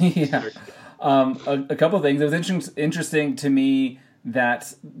happy. Yeah. A couple of things. It was interesting to me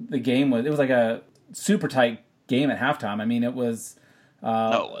that the game was like a super tight game at halftime. I mean, it was.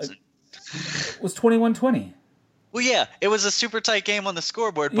 No, it wasn't. It was 21-20. Well, yeah, it was a super tight game on the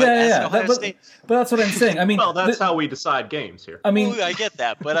scoreboard, but as an Ohio State... But that's what I'm saying. I mean, well, that's how we decide games here. I mean, well, I get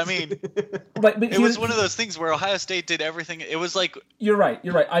that, but I mean, but it was one of those things where Ohio State did everything. It was like... You're right.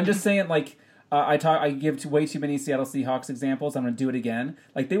 I'm just saying, like, I give way too many Seattle Seahawks examples. I'm going to do it again.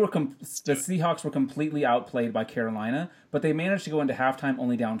 Like, the Seahawks were completely outplayed by Carolina, but they managed to go into halftime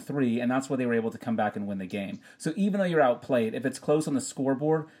only down 3, and that's where they were able to come back and win the game. So even though you're outplayed, if it's close on the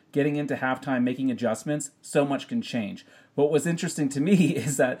scoreboard, getting into halftime, making adjustments, so much can change. What was interesting to me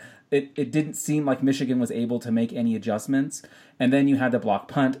is that it didn't seem like Michigan was able to make any adjustments, and then you had the block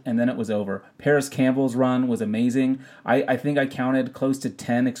punt, and then it was over. Paris Campbell's run was amazing. I think I counted close to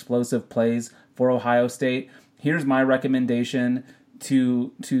 10 explosive plays for Ohio State. Here's my recommendation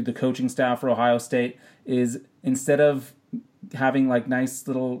to the coaching staff for Ohio State is instead of having like nice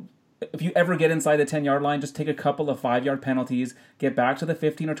little, if you ever get inside the 10-yard line, just take a couple of 5-yard penalties, get back to the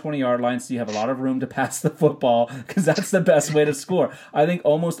 15 or 20-yard line so you have a lot of room to pass the football, because that's the best way to score. I think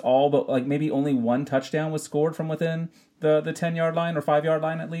almost all, but like maybe only one touchdown was scored from within the 10-yard line or 5-yard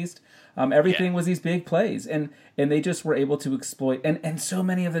line at least. Everything was these big plays, and they just were able to exploit. And so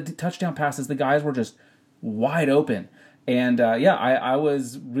many of the touchdown passes, the guys were just wide open. And I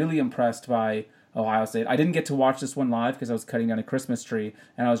was really impressed by Ohio State. I didn't get to watch this one live because I was cutting down a Christmas tree,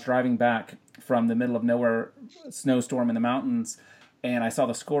 and I was driving back from the middle of nowhere snowstorm in the mountains, and I saw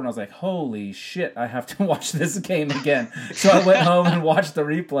the score, and I was like, holy shit, I have to watch this game again. So I went home and watched the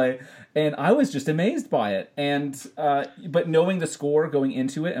replay, and I was just amazed by it. And but knowing the score going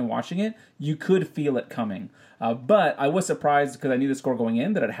into it and watching it, you could feel it coming. But I was surprised because I knew the score going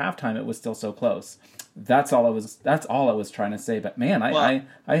in that at halftime it was still so close. That's all I was trying to say. But man,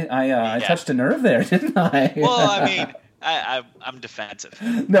 I touched a nerve there, didn't I? Well, I mean, I'm defensive.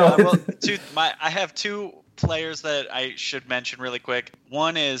 No, I have two players that I should mention really quick.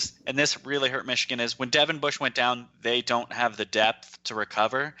 One is, and this really hurt Michigan, is when Devin Bush went down, they don't have the depth to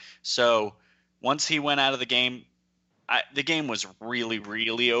recover. So once he went out of the game, the game was really,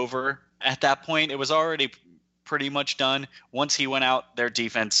 really over at that point. It was already pretty much done. Once he went out, their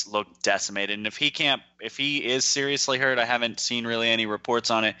defense looked decimated. And if he is seriously hurt, I haven't seen really any reports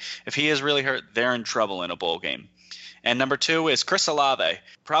on it. If he is really hurt, they're in trouble in a bowl game. And number 2 is Chris Olave.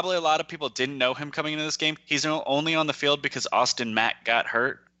 Probably a lot of people didn't know him coming into this game. He's only on the field because Austin Mack got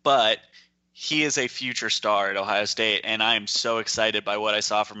hurt, but he is a future star at Ohio State, and I am so excited by what I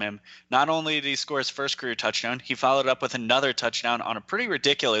saw from him. Not only did he score his first career touchdown, he followed up with another touchdown on a pretty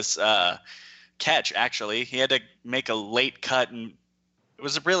ridiculous catch, actually. He had to make a late cut, and it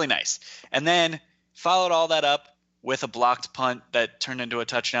was really nice. And then followed all that up with a blocked punt that turned into a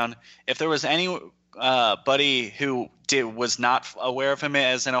touchdown. If there was anybody who was not aware of him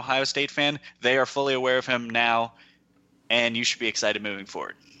as an Ohio State fan, they are fully aware of him now, and you should be excited moving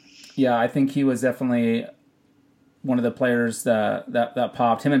forward. Yeah, I think he was definitely one of the players that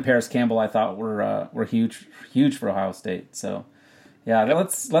popped. Him and Paris Campbell, I thought were huge for Ohio State. So, yeah,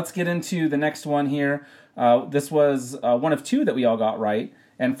 let's get into the next one here. This was one of 2 that we all got right,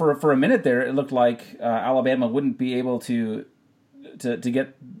 and for a minute there, it looked like Alabama wouldn't be able to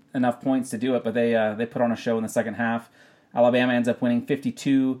get enough points to do it, but they put on a show in the second half. Alabama ends up winning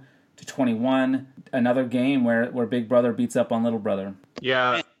 52-21. Another game where Big Brother beats up on Little Brother.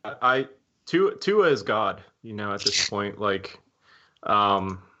 Yeah, Tua is God, at this point. Like,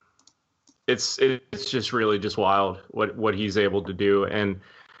 it's just really just wild what he's able to do. And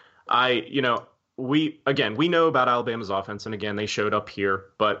we know about Alabama's offense, and again, they showed up here,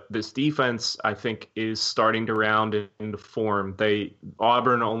 but this defense, I think, is starting to round into form.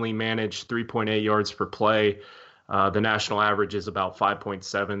 Auburn only managed 3.8 yards per play. The national average is about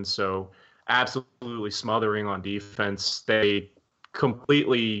 5.7, so absolutely smothering on defense. They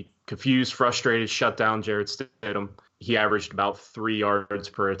completely confused, frustrated, shut down Jarrett Stidham. He averaged about 3 yards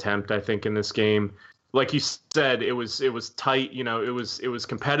per attempt, I think, in this game. Like you said, it was tight. It was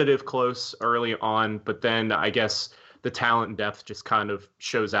competitive, close early on, but then I guess the talent and depth just kind of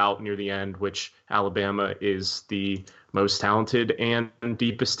shows out near the end, which Alabama is the most talented and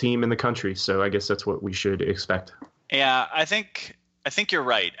deepest team in the country. So I guess that's what we should expect. Yeah, I think I think you're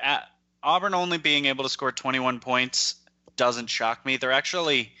right. Auburn only being able to score 21 points doesn't shock me. They're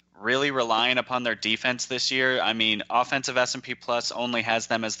actually really relying upon their defense this year. I mean, offensive S&P Plus only has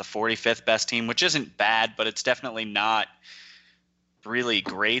them as the 45th best team, which isn't bad, but it's definitely not really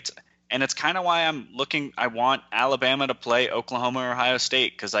great. And it's kind of why I want Alabama to play Oklahoma or Ohio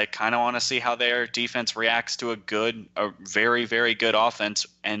State, because I kind of want to see how their defense reacts to a very, very good offense.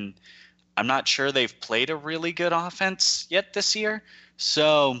 And I'm not sure they've played a really good offense yet this year.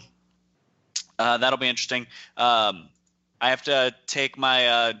 So that'll be interesting. I have to take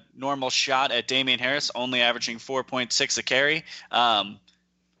my normal shot at Damian Harris, only averaging 4.6 a carry.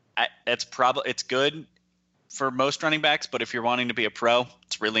 It's good for most running backs, but if you're wanting to be a pro,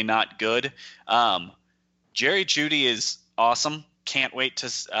 it's really not good. Jerry Jeudy is awesome. Can't wait to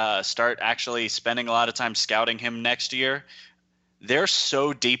start actually spending a lot of time scouting him next year. They're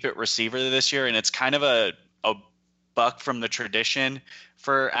so deep at receiver this year, and it's kind of a buck from the tradition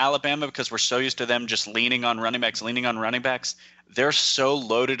for Alabama because we're so used to them just leaning on running backs. They're so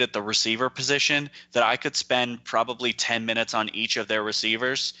loaded at the receiver position that I could spend probably 10 minutes on each of their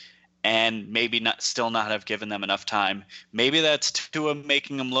receivers and maybe still not have given them enough time. Maybe that's Tua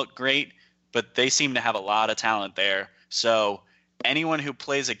making them look great, but they seem to have a lot of talent there. So anyone who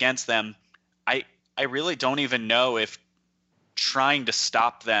plays against them, I really don't even know if trying to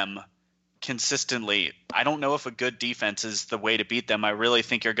stop them consistently, I don't know if a good defense is the way to beat them. I really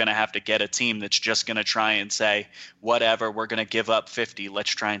think you're going to have to get a team that's just going to try and say, whatever, we're going to give up 50. Let's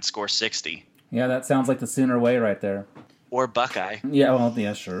try and score 60. Yeah, that sounds like the Sooner way right there. Or Buckeye. Yeah, well,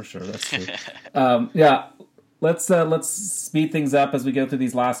 yeah, sure, that's true. Let's speed things up as we go through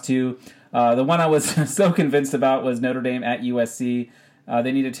these last two. The one I was so convinced about was Notre Dame at USC.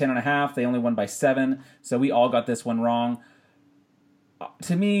 They needed 10.5. They only won by 7, so we all got this one wrong.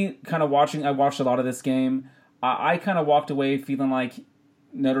 To me, I watched a lot of this game. I kind of walked away feeling like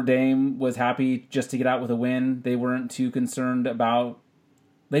Notre Dame was happy just to get out with a win. They weren't too concerned about.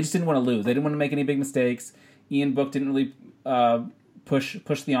 They just didn't want to lose. They didn't want to make any big mistakes. Ian Book didn't really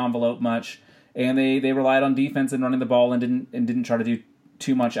push the envelope much, and they relied on defense and running the ball and didn't try to do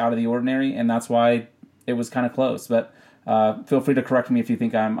too much out of the ordinary, and that's why it was kind of close. But feel free to correct me if you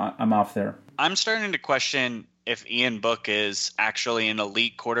think I'm off there. I'm starting to question if Ian Book is actually an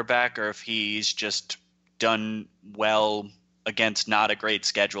elite quarterback or if he's just done well against not a great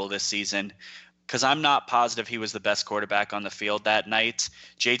schedule this season, because I'm not positive he was the best quarterback on the field that night.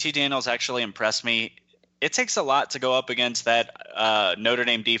 JT Daniels actually impressed me. It takes a lot to go up against that Notre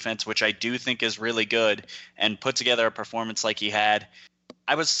Dame defense, which I do think is really good, and put together a performance like he had.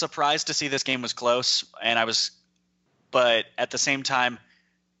 I was surprised to see this game was close, but at the same time,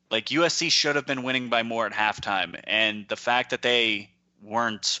 like USC should have been winning by more at halftime, and the fact that they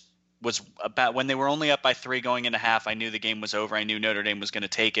weren't was about when they were only up by 3 going into half. I knew the game was over. I knew Notre Dame was going to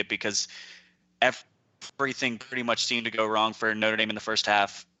take it because everything pretty much seemed to go wrong for Notre Dame in the first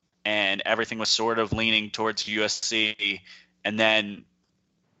half, and everything was sort of leaning towards USC. And then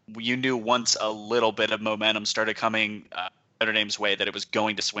you knew once a little bit of momentum started coming Notre Dame's way that it was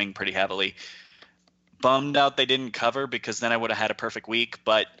going to swing pretty heavily. Bummed out they didn't cover because then I would have had a perfect week,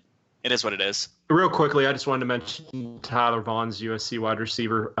 but it is what it is. Real quickly, I just wanted to mention Tyler Vaughn's USC wide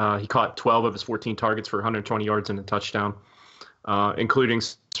receiver. He caught 12 of his 14 targets for 120 yards and a touchdown, including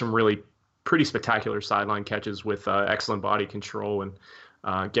some really pretty spectacular sideline catches with excellent body control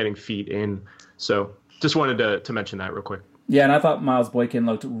and getting feet in. So just wanted to mention that real quick. Yeah, and I thought Miles Boykin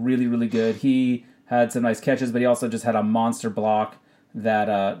looked really, really good. He had some nice catches, but he also just had a monster block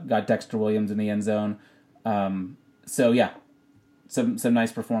that got Dexter Williams in the end zone. So yeah, some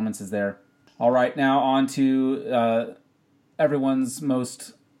nice performances there. All right, now on to everyone's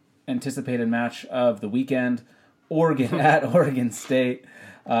most anticipated match of the weekend, Oregon at Oregon State.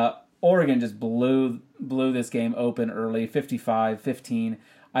 Oregon just blew this game open early, 55-15.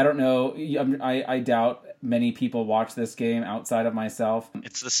 I don't know. I doubt many people watch this game outside of myself.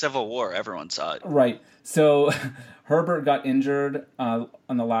 It's the Civil War. Everyone saw it. Right. So Herbert got injured on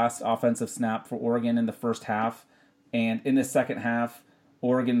the last offensive snap for Oregon in the first half. And in the second half,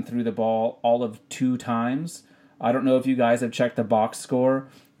 Oregon threw the ball all of 2 times. I don't know if you guys have checked the box score,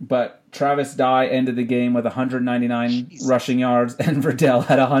 but Travis Dye ended the game with 199 rushing yards, and Verdell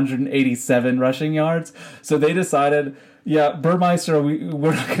had 187 rushing yards. So they decided, yeah, Burmeister,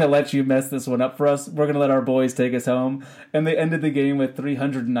 we're not going to let you mess this one up for us. We're going to let our boys take us home. And they ended the game with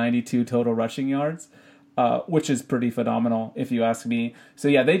 392 total rushing yards, which is pretty phenomenal, if you ask me. So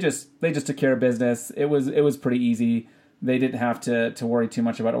yeah, they just took care of business. It was pretty easy. They didn't have to worry too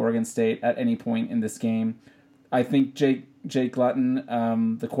much about Oregon State at any point in this game. I think Jake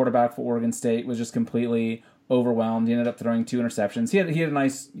Luton, the quarterback for Oregon State, was just completely overwhelmed. He ended up throwing 2 interceptions. He had a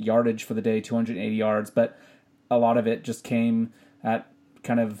nice yardage for the day, 280 yards, but a lot of it just came at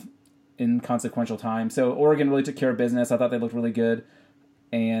kind of inconsequential time. So Oregon really took care of business. I thought they looked really good.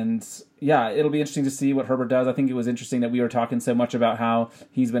 And yeah, it'll be interesting to see what Herbert does. I think it was interesting that we were talking so much about how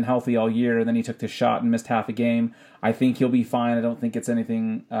he's been healthy all year, and then he took this shot and missed half a game. I think he'll be fine. I don't think it's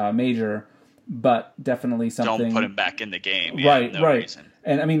anything major, but definitely something. Don't put him back in the game. Right, no right. reason.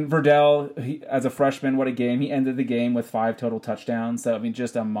 And I mean, Verdell, as a freshman, what a game. He ended the game with 5 total touchdowns. So, I mean,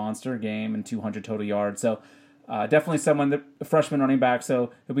 just a monster game and 200 total yards. So, definitely someone, a freshman running back.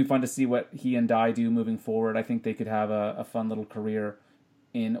 So, it'll be fun to see what he and Dye do moving forward. I think they could have a fun little career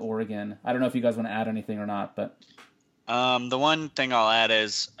in Oregon. I don't know if you guys want to add anything or not, but the one thing I'll add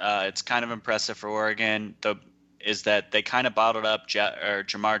is it's kind of impressive for Oregon is that they kind of bottled up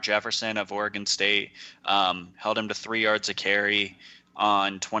Jamar Jefferson of Oregon State, held him to 3 yards a carry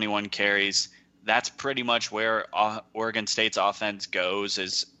on 21 carries. That's pretty much where Oregon State's offense goes,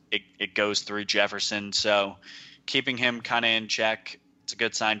 is it goes through Jefferson. So keeping him kind of in check, it's a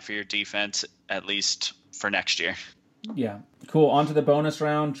good sign for your defense, at least for next year. Yeah, cool. On to the bonus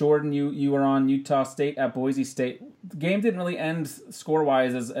round. Jordan, you were on Utah State at Boise State. The game didn't really end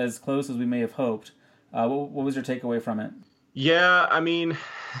score-wise as close as we may have hoped. What was your takeaway from it? Yeah, I mean,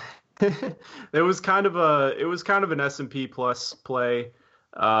 it was kind of an S&P plus play.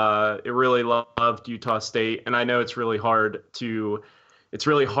 It really loved Utah State, and I know it's really hard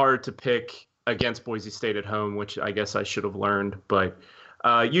to pick against Boise State at home, which I guess I should have learned. But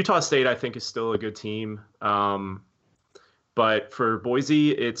Utah State, I think, is still a good team. But for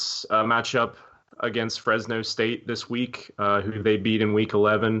Boise, it's a matchup against Fresno State this week, who they beat in Week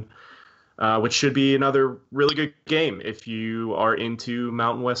 11, which should be another really good game if you are into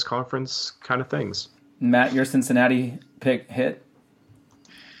Mountain West Conference kind of things. Matt, your Cincinnati pick hit?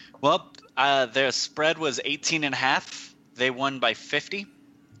 Well, their spread was 18.5. They won by 50.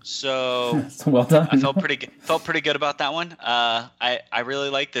 So well done. I felt pretty good about that one. I really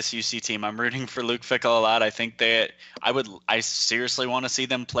like this UC team. I'm rooting for Luke Fickell a lot. I think I seriously want to see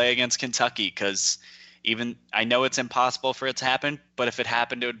them play against Kentucky, because even I know it's impossible for it to happen, but if it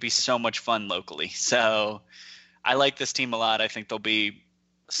happened, it would be so much fun locally. So I like this team a lot. I think they'll be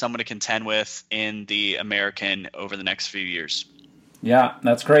someone to contend with in the American over the next few years. Yeah,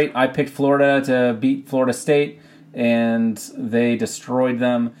 that's great. I picked Florida to beat Florida State, and they destroyed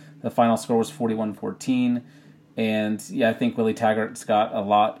them. The final score was 41-14. And yeah, I think Willie Taggart's got a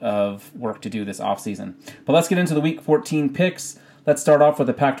lot of work to do this offseason. But let's get into the Week 14 picks. Let's start off with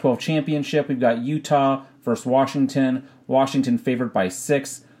the Pac-12 championship. We've got Utah versus Washington. Washington favored by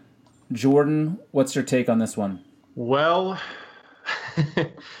 6. Jordan, what's your take on this one? Well,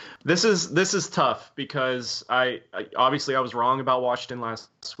 this is tough, because I obviously I was wrong about Washington last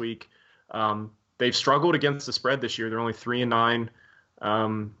week. They've struggled against the spread this year. They're only 3-9.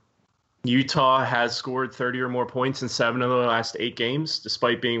 Utah has scored 30 or more points in 7 of the last 8 games,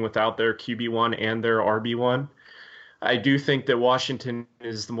 despite being without their QB1 and their RB1. I do think that Washington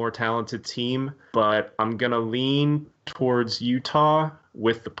is the more talented team, but I'm going to lean towards Utah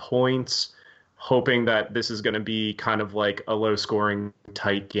with the points, hoping that this is going to be kind of like a low-scoring,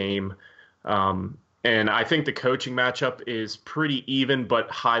 tight game. And I think the coaching matchup is pretty even but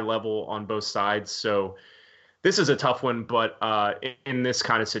high level on both sides. So this is a tough one, but in this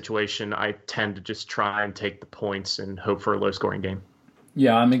kind of situation, I tend to just try and take the points and hope for a low-scoring game.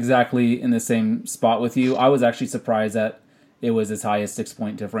 Yeah, I'm exactly in the same spot with you. I was actually surprised that it was as high as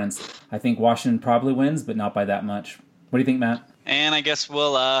 6-point difference. I think Washington probably wins, but not by that much. What do you think, Matt? And I guess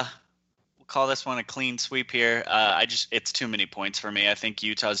we'll call this one a clean sweep here. It's too many points for me. I think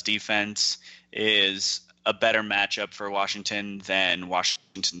Utah's defense is a better matchup for Washington than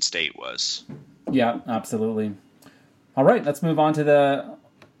Washington State was. Yeah, absolutely. All right, let's move on to the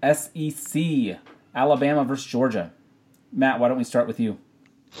SEC. Alabama versus Georgia. Matt, why don't we start with you?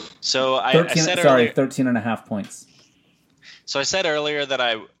 So I said earlier, 13.5 points. So I said earlier that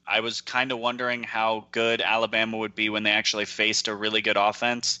I was kind of wondering how good Alabama would be when they actually faced a really good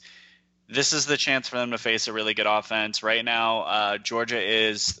offense. This is the chance for them to face a really good offense. Right now, Georgia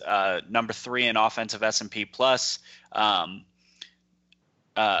is number 3 in offensive S&P plus.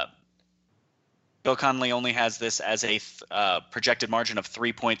 Bill Connelly only has this as a projected margin of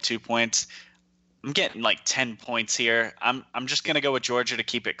 3.2 points. I'm getting like 10 points here. I'm just going to go with Georgia to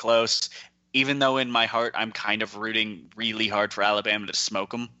keep it close, even though in my heart I'm kind of rooting really hard for Alabama to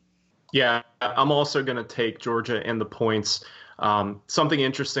smoke them. Yeah, I'm also going to take Georgia and the points. Something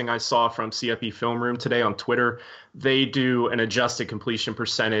interesting I saw from CFB Film Room today on Twitter, they do an adjusted completion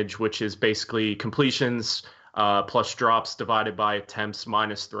percentage, which is basically completions plus drops divided by attempts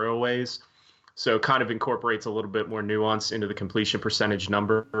minus throwaways. So it kind of incorporates a little bit more nuance into the completion percentage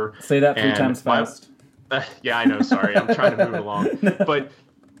number. Say that three times fast. Yeah, I know. Sorry. I'm trying to move along. No. But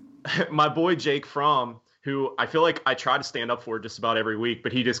my boy Jake Fromm, who I feel like I try to stand up for just about every week,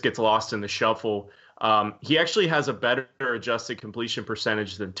 but he just gets lost in the shuffle. He actually has a better adjusted completion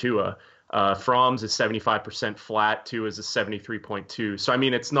percentage than Tua. Fromm's is 75% flat. Tua's is 73.2. So, I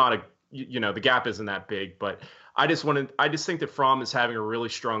mean, it's not the gap isn't that big, but I just think that Fromm is having a really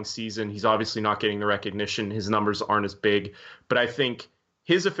strong season. He's obviously not getting the recognition. His numbers aren't as big, but I think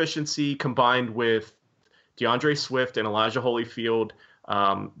his efficiency combined with DeAndre Swift and Elijah Holyfield,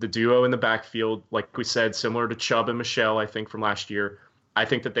 the duo in the backfield, like we said, similar to Chubb and Michelle, I think from last year, I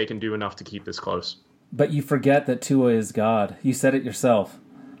think that they can do enough to keep this close. But you forget that Tua is God. You said it yourself.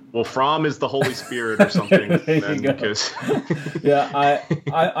 Well, Fromm is the Holy Spirit or something. There you go. Because... yeah,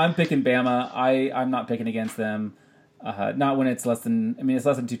 I'm picking Bama. I'm not picking against them. Not when it's less than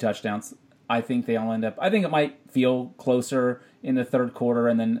 2 touchdowns. I think they all end up. I think it might feel closer in the third quarter,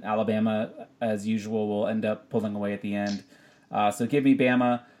 and then Alabama, as usual, will end up pulling away at the end. So give me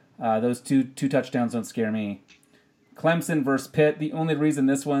Bama. Those two touchdowns don't scare me. Clemson versus Pitt. The only reason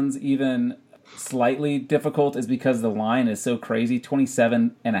this one's even slightly difficult is because the line is so crazy,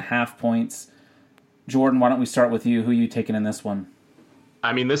 27.5 points. Jordan, why don't we start with you? Who are you taking in this one?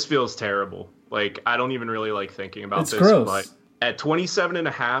 I mean, this feels terrible. Like, I don't even really like thinking about this. It's gross. But at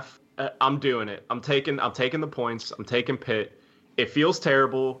 27.5, I'm doing it. I'm taking the points. I'm taking Pitt. It feels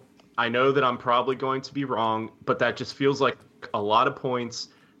terrible. I know that I'm probably going to be wrong, but that just feels like a lot of points.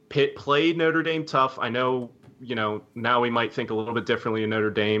 Pitt played Notre Dame tough. I know, now we might think a little bit differently in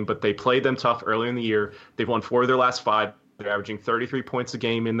Notre Dame, but they played them tough early in the year. They've won 4 of their last 5. They're averaging 33 points a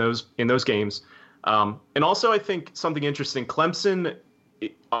game in those games. And also, I think something interesting, Clemson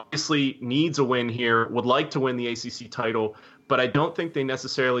obviously needs a win here, would like to win the ACC title, but I don't think they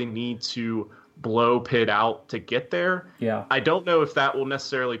necessarily need to blow Pitt out to get there. Yeah. I don't know if that will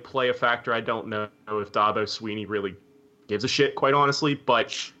necessarily play a factor. I don't know if Dabo Swinney really gives a shit, quite honestly,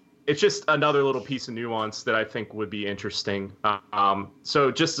 but it's just another little piece of nuance that I think would be interesting.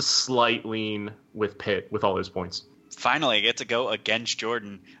 So just a slight lean with Pitt with all those points. Finally, I get to go against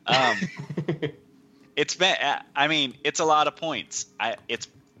Jordan. It's a lot of points. It's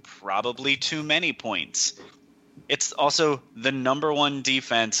probably too many points. It's also the number 1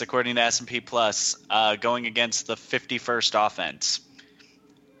 defense, according to S&P Plus, going against the 51st offense.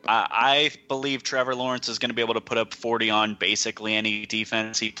 I believe Trevor Lawrence is going to be able to put up 40 on basically any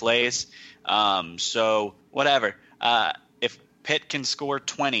defense he plays. So whatever. If Pitt can score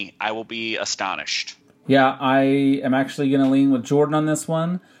 20, I will be astonished. Yeah, I am actually going to lean with Jordan on this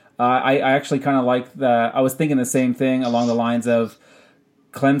one. I actually kind of like I was thinking the same thing along the lines of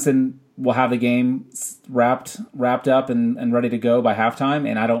Clemson will have the game wrapped up and ready to go by halftime,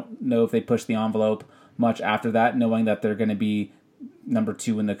 and I don't know if they push the envelope much after that, knowing that they're going to be number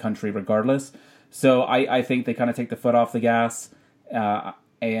 2 in the country regardless. So I think they kind of take the foot off the gas,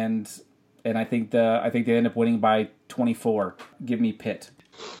 and I think they end up winning by 24. Give me Pitt.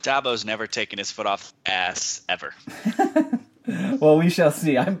 Dabo's never taken his foot off the gas ever. Well, we shall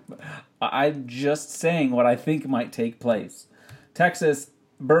see. I'm just saying what I think might take place. Texas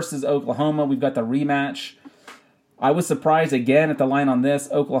versus Oklahoma. We've got the rematch. I was surprised again at the line on this.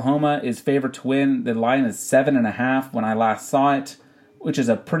 Oklahoma is favored to win. The line is 7.5 when I last saw it, which is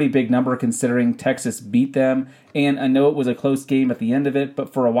a pretty big number considering Texas beat them. And I know it was a close game at the end of it,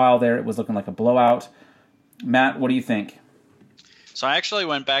 but for a while there it was looking like a blowout. Matt, what do you think? So I actually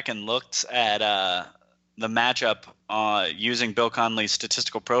went back and looked at the matchup using Bill Connelly's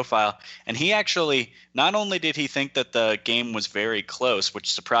statistical profile, and he actually, not only did he think that the game was very close,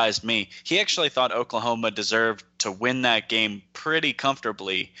 which surprised me, he actually thought Oklahoma deserved to win that game pretty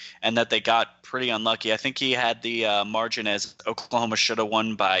comfortably and that they got pretty unlucky. I think he had the margin as Oklahoma should have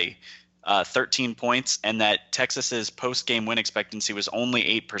won by 13 points and that Texas's post-game win expectancy was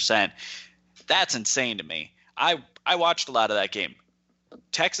only 8%. That's insane to me. I watched a lot of that game.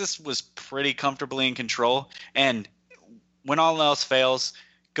 Texas was pretty comfortably in control, and when all else fails,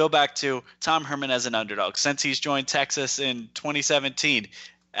 go back to Tom Herman as an underdog. Since he's joined Texas in 2017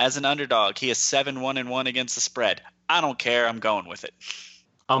 as an underdog, he is 7-1-1 against the spread. I don't care. I'm going with it.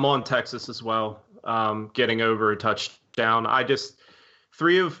 I'm on Texas as well, getting over a touchdown.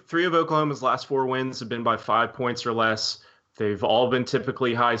 Three of Oklahoma's last 4 wins have been by 5 points or less. They've all been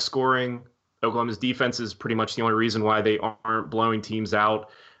typically high scoring. Oklahoma's defense is pretty much the only reason why they aren't blowing teams out.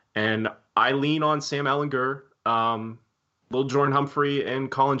 And I lean on Sam Ehlinger, Lil Jordan Humphrey,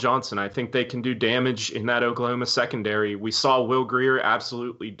 and Colin Johnson. I think they can do damage in that Oklahoma secondary. We saw Will Grier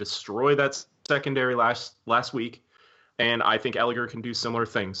absolutely destroy that secondary last week, and I think Ehlinger can do similar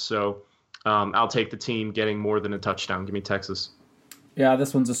things. So I'll take the team getting more than a touchdown. Give me Texas. Yeah,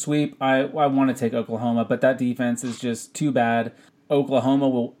 this one's a sweep. I want to take Oklahoma, but that defense is just too bad. Oklahoma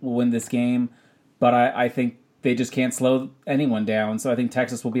will win this game, but I think they just can't slow anyone down. So I think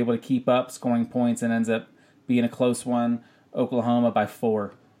Texas will be able to keep up scoring points and ends up being a close one. Oklahoma by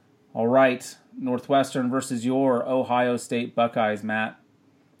 4. All right, Northwestern versus your Ohio State Buckeyes, Matt.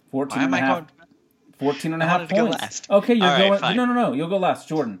 14 and a half points. Go last. Okay, you're going. Fine. No. You'll go last,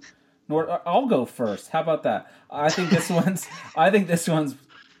 Jordan. I'll go first. How about that? I think this one's.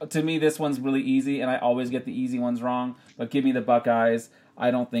 To me, this one's really easy, and I always get the easy ones wrong. But give me the Buckeyes.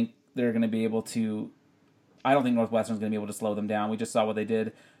 I don't think they're going to be able to. I don't think Northwestern's going to be able to slow them down. We just saw what they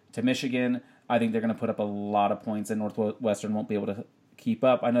did to Michigan. I think they're going to put up a lot of points, and Northwestern won't be able to keep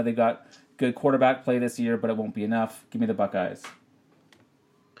up. I know they've got good quarterback play this year, but it won't be enough. Give me the Buckeyes.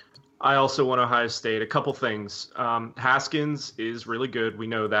 I also want Ohio State. A couple things. Haskins is really good. We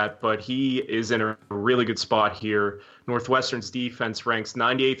know that, but he is in a really good spot here. Northwestern's defense ranks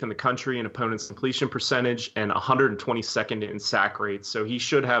 98th in the country in opponent's completion percentage and 122nd in sack rate. So he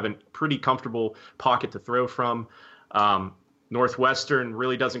should have a pretty comfortable pocket to throw from. Northwestern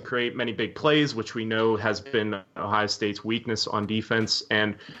really doesn't create many big plays, which we know has been Ohio State's weakness on defense.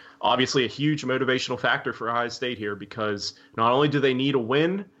 And obviously a huge motivational factor for Ohio State here, because not only do they need a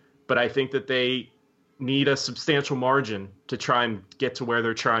win, but I think that they need a substantial margin to try and get to where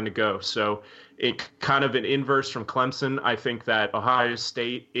they're trying to go. So it kind of an inverse from Clemson. I think that Ohio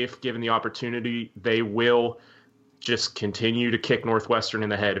State, if given the opportunity, they will just continue to kick Northwestern in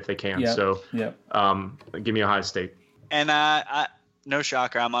the head if they can. Give me Ohio State. And no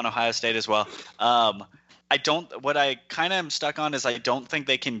shocker, I'm on Ohio State as well. What I kind of am stuck on is I don't think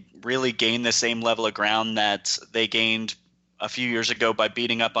they can really gain the same level of ground that they gained a few years ago by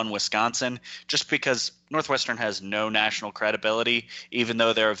beating up on Wisconsin, just because Northwestern has no national credibility, even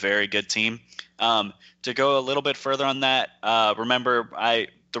though they're a very good team. To go a little bit further on that, remember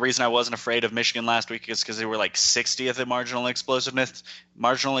the reason I wasn't afraid of Michigan last week is because they were like 60th in marginal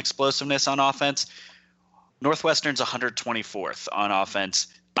explosiveness on offense. Northwestern's 124th on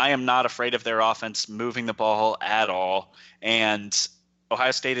offense. I am not afraid of their offense moving the ball at all, and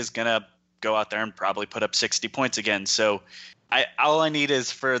Ohio State is going to go out there and probably put up 60 points again. So all I need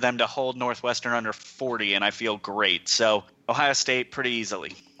is for them to hold Northwestern under 40, and I feel great. So Ohio State pretty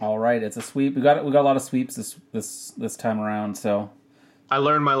easily. All right, it's a sweep. We got a lot of sweeps this time around. So I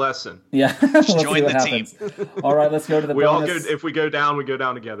learned my lesson. Yeah, join the team. All right, let's go to the bonus. If we go down, we go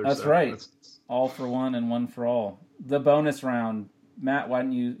down together. That's right. All for one and one for all. The bonus round. Matt, why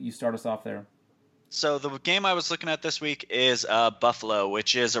don't you start us off there? So the game I was looking at this week is Buffalo,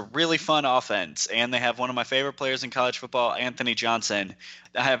 which is a really fun offense, and they have one of my favorite players in college football, Anthony Johnson.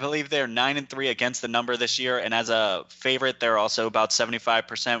 I believe they're 9-3 against the number this year, and as a favorite, they're also about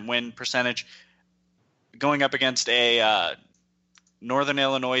 75% win percentage, going up against a Northern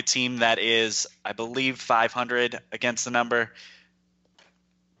Illinois team that is, I believe, 500 against the number.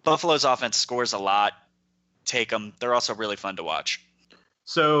 Buffalo's offense scores a lot. Take them. They're also really fun to watch.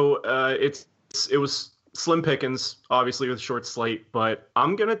 So it was slim pickings, obviously, with a short slate, but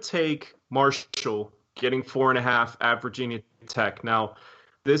I'm going to take Marshall getting 4.5 at Virginia Tech. Now,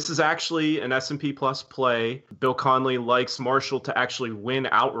 this is actually an S&P Plus play. Bill Conley likes Marshall to actually win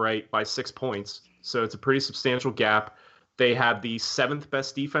outright by 6 points, so it's a pretty substantial gap. They have the 7th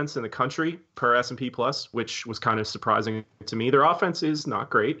best defense in the country per S&P Plus, which was kind of surprising to me. Their offense is not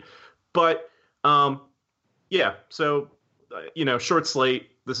great, but short slate.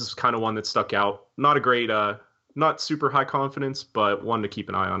 This is kind of one that stuck out. Not a great, not super high confidence, but one to keep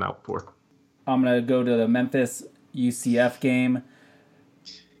an eye on out for. I'm going to go to the Memphis UCF game.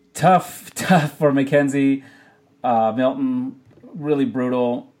 Tough for Mackenzie Milton. Really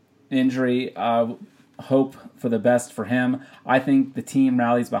brutal injury. Hope for the best for him. I think the team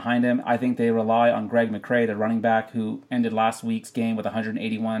rallies behind him. I think they rely on Greg McCray, the running back who ended last week's game with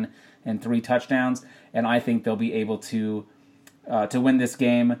 181 and 3 touchdowns. And I think they'll be able to win this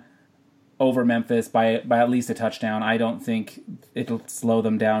game over Memphis by at least a touchdown. I don't think it'll slow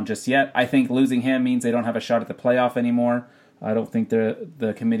them down just yet. I think losing him means they don't have a shot at the playoff anymore. I don't think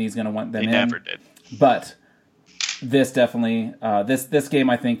the committee is going to want them in. They never did. But this definitely, this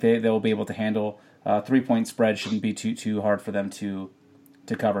game I think they will be able to handle. 3-point spread shouldn't be too hard for them to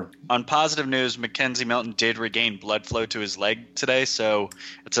cover. On positive news, Mackenzie Milton did regain blood flow to his leg today, so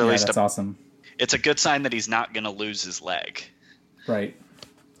it's at least that's awesome. It's a good sign that he's not going to lose his leg. Right.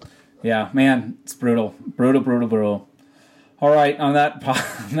 Yeah, man, it's brutal. All right, on that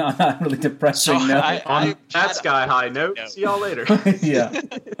not really depressing note. On that sky high note, see y'all later. Yeah.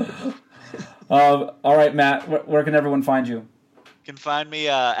 All right, Matt, where can everyone find you? You can find me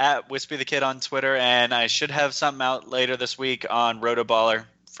at Wispy the Kid on Twitter, and I should have something out later this week on Rotoballer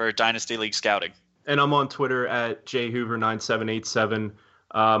for Dynasty League Scouting. And I'm on Twitter at jhoover9787.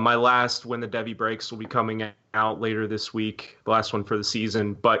 My last When the Devy Breaks will be coming out later this week, the last one for the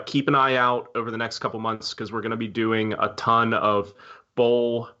season. But keep an eye out over the next couple months because we're going to be doing a ton of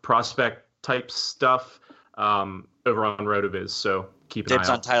bowl prospect type stuff over on RotoViz. So keep an eye out. Tips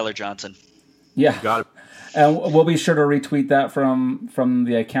on Tyler Johnson. Yeah. Got it. And we'll be sure to retweet that from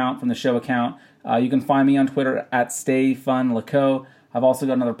the account, from the show account. You can find me on Twitter at StayFunLaco. I've also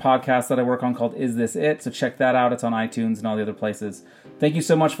got another podcast that I work on called Is This It? So check that out. It's on iTunes and all the other places. Thank you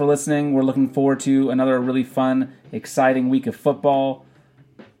so much for listening. We're looking forward to another really fun, exciting week of football.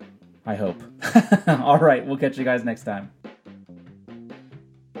 I hope. All right. We'll catch you guys next time.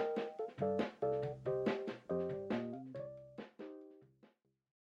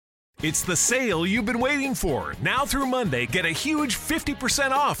 It's the sale you've been waiting for. Now through Monday, get a huge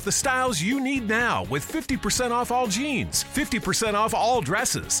 50% off the styles you need now with 50% off all jeans, 50% off all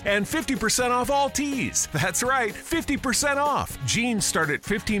dresses, and 50% off all tees. That's right, 50% off. Jeans start at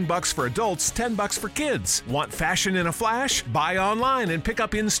 $15 for adults, $10 for kids. Want fashion in a flash? Buy online and pick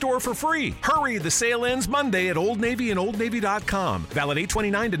up in-store for free. Hurry, the sale ends Monday at Old Navy and OldNavy.com. Valid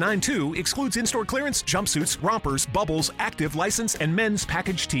 8/29 to 9/2, excludes in-store clearance, jumpsuits, rompers, bubbles, active, license, and men's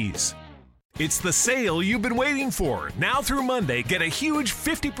package tees. It's the sale you've been waiting for. Now through Monday, get a huge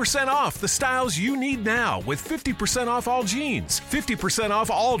 50% off the styles you need now with 50% off all jeans, 50%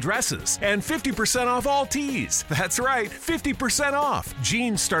 off all dresses, and 50% off all tees. That's right, 50% off.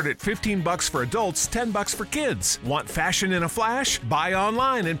 Jeans start at $15 for adults, $10 for kids. Want fashion in a flash? Buy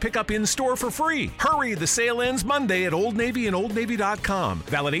online and pick up in-store for free. Hurry, the sale ends Monday at Old Navy and OldNavy.com.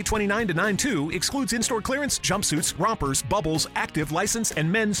 Valid 8/29 to 9/2, excludes in-store clearance, jumpsuits, rompers, bubbles, active, license,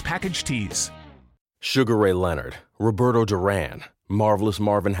 and men's package tees. Sugar Ray Leonard, Roberto Duran, Marvelous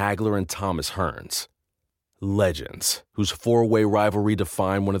Marvin Hagler, and Thomas Hearns. Legends, whose four-way rivalry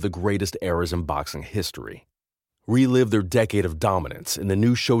defined one of the greatest eras in boxing history. Relive their decade of dominance in the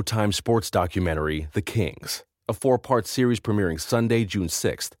new Showtime sports documentary, The Kings, a 4-part series premiering Sunday, June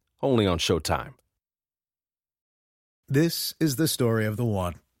 6th, only on Showtime. This is the story of the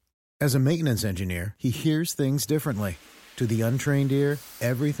one. As a maintenance engineer, he hears things differently. To the untrained ear,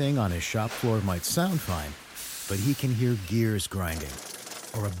 everything on his shop floor might sound fine, but he can hear gears grinding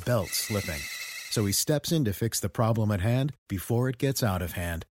or a belt slipping. So he steps in to fix the problem at hand before it gets out of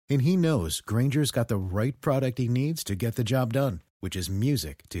hand. And he knows Grainger's got the right product he needs to get the job done, which is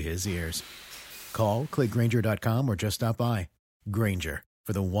music to his ears. Call, click Grainger.com, or just stop by. Grainger,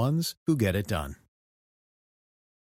 for the ones who get it done.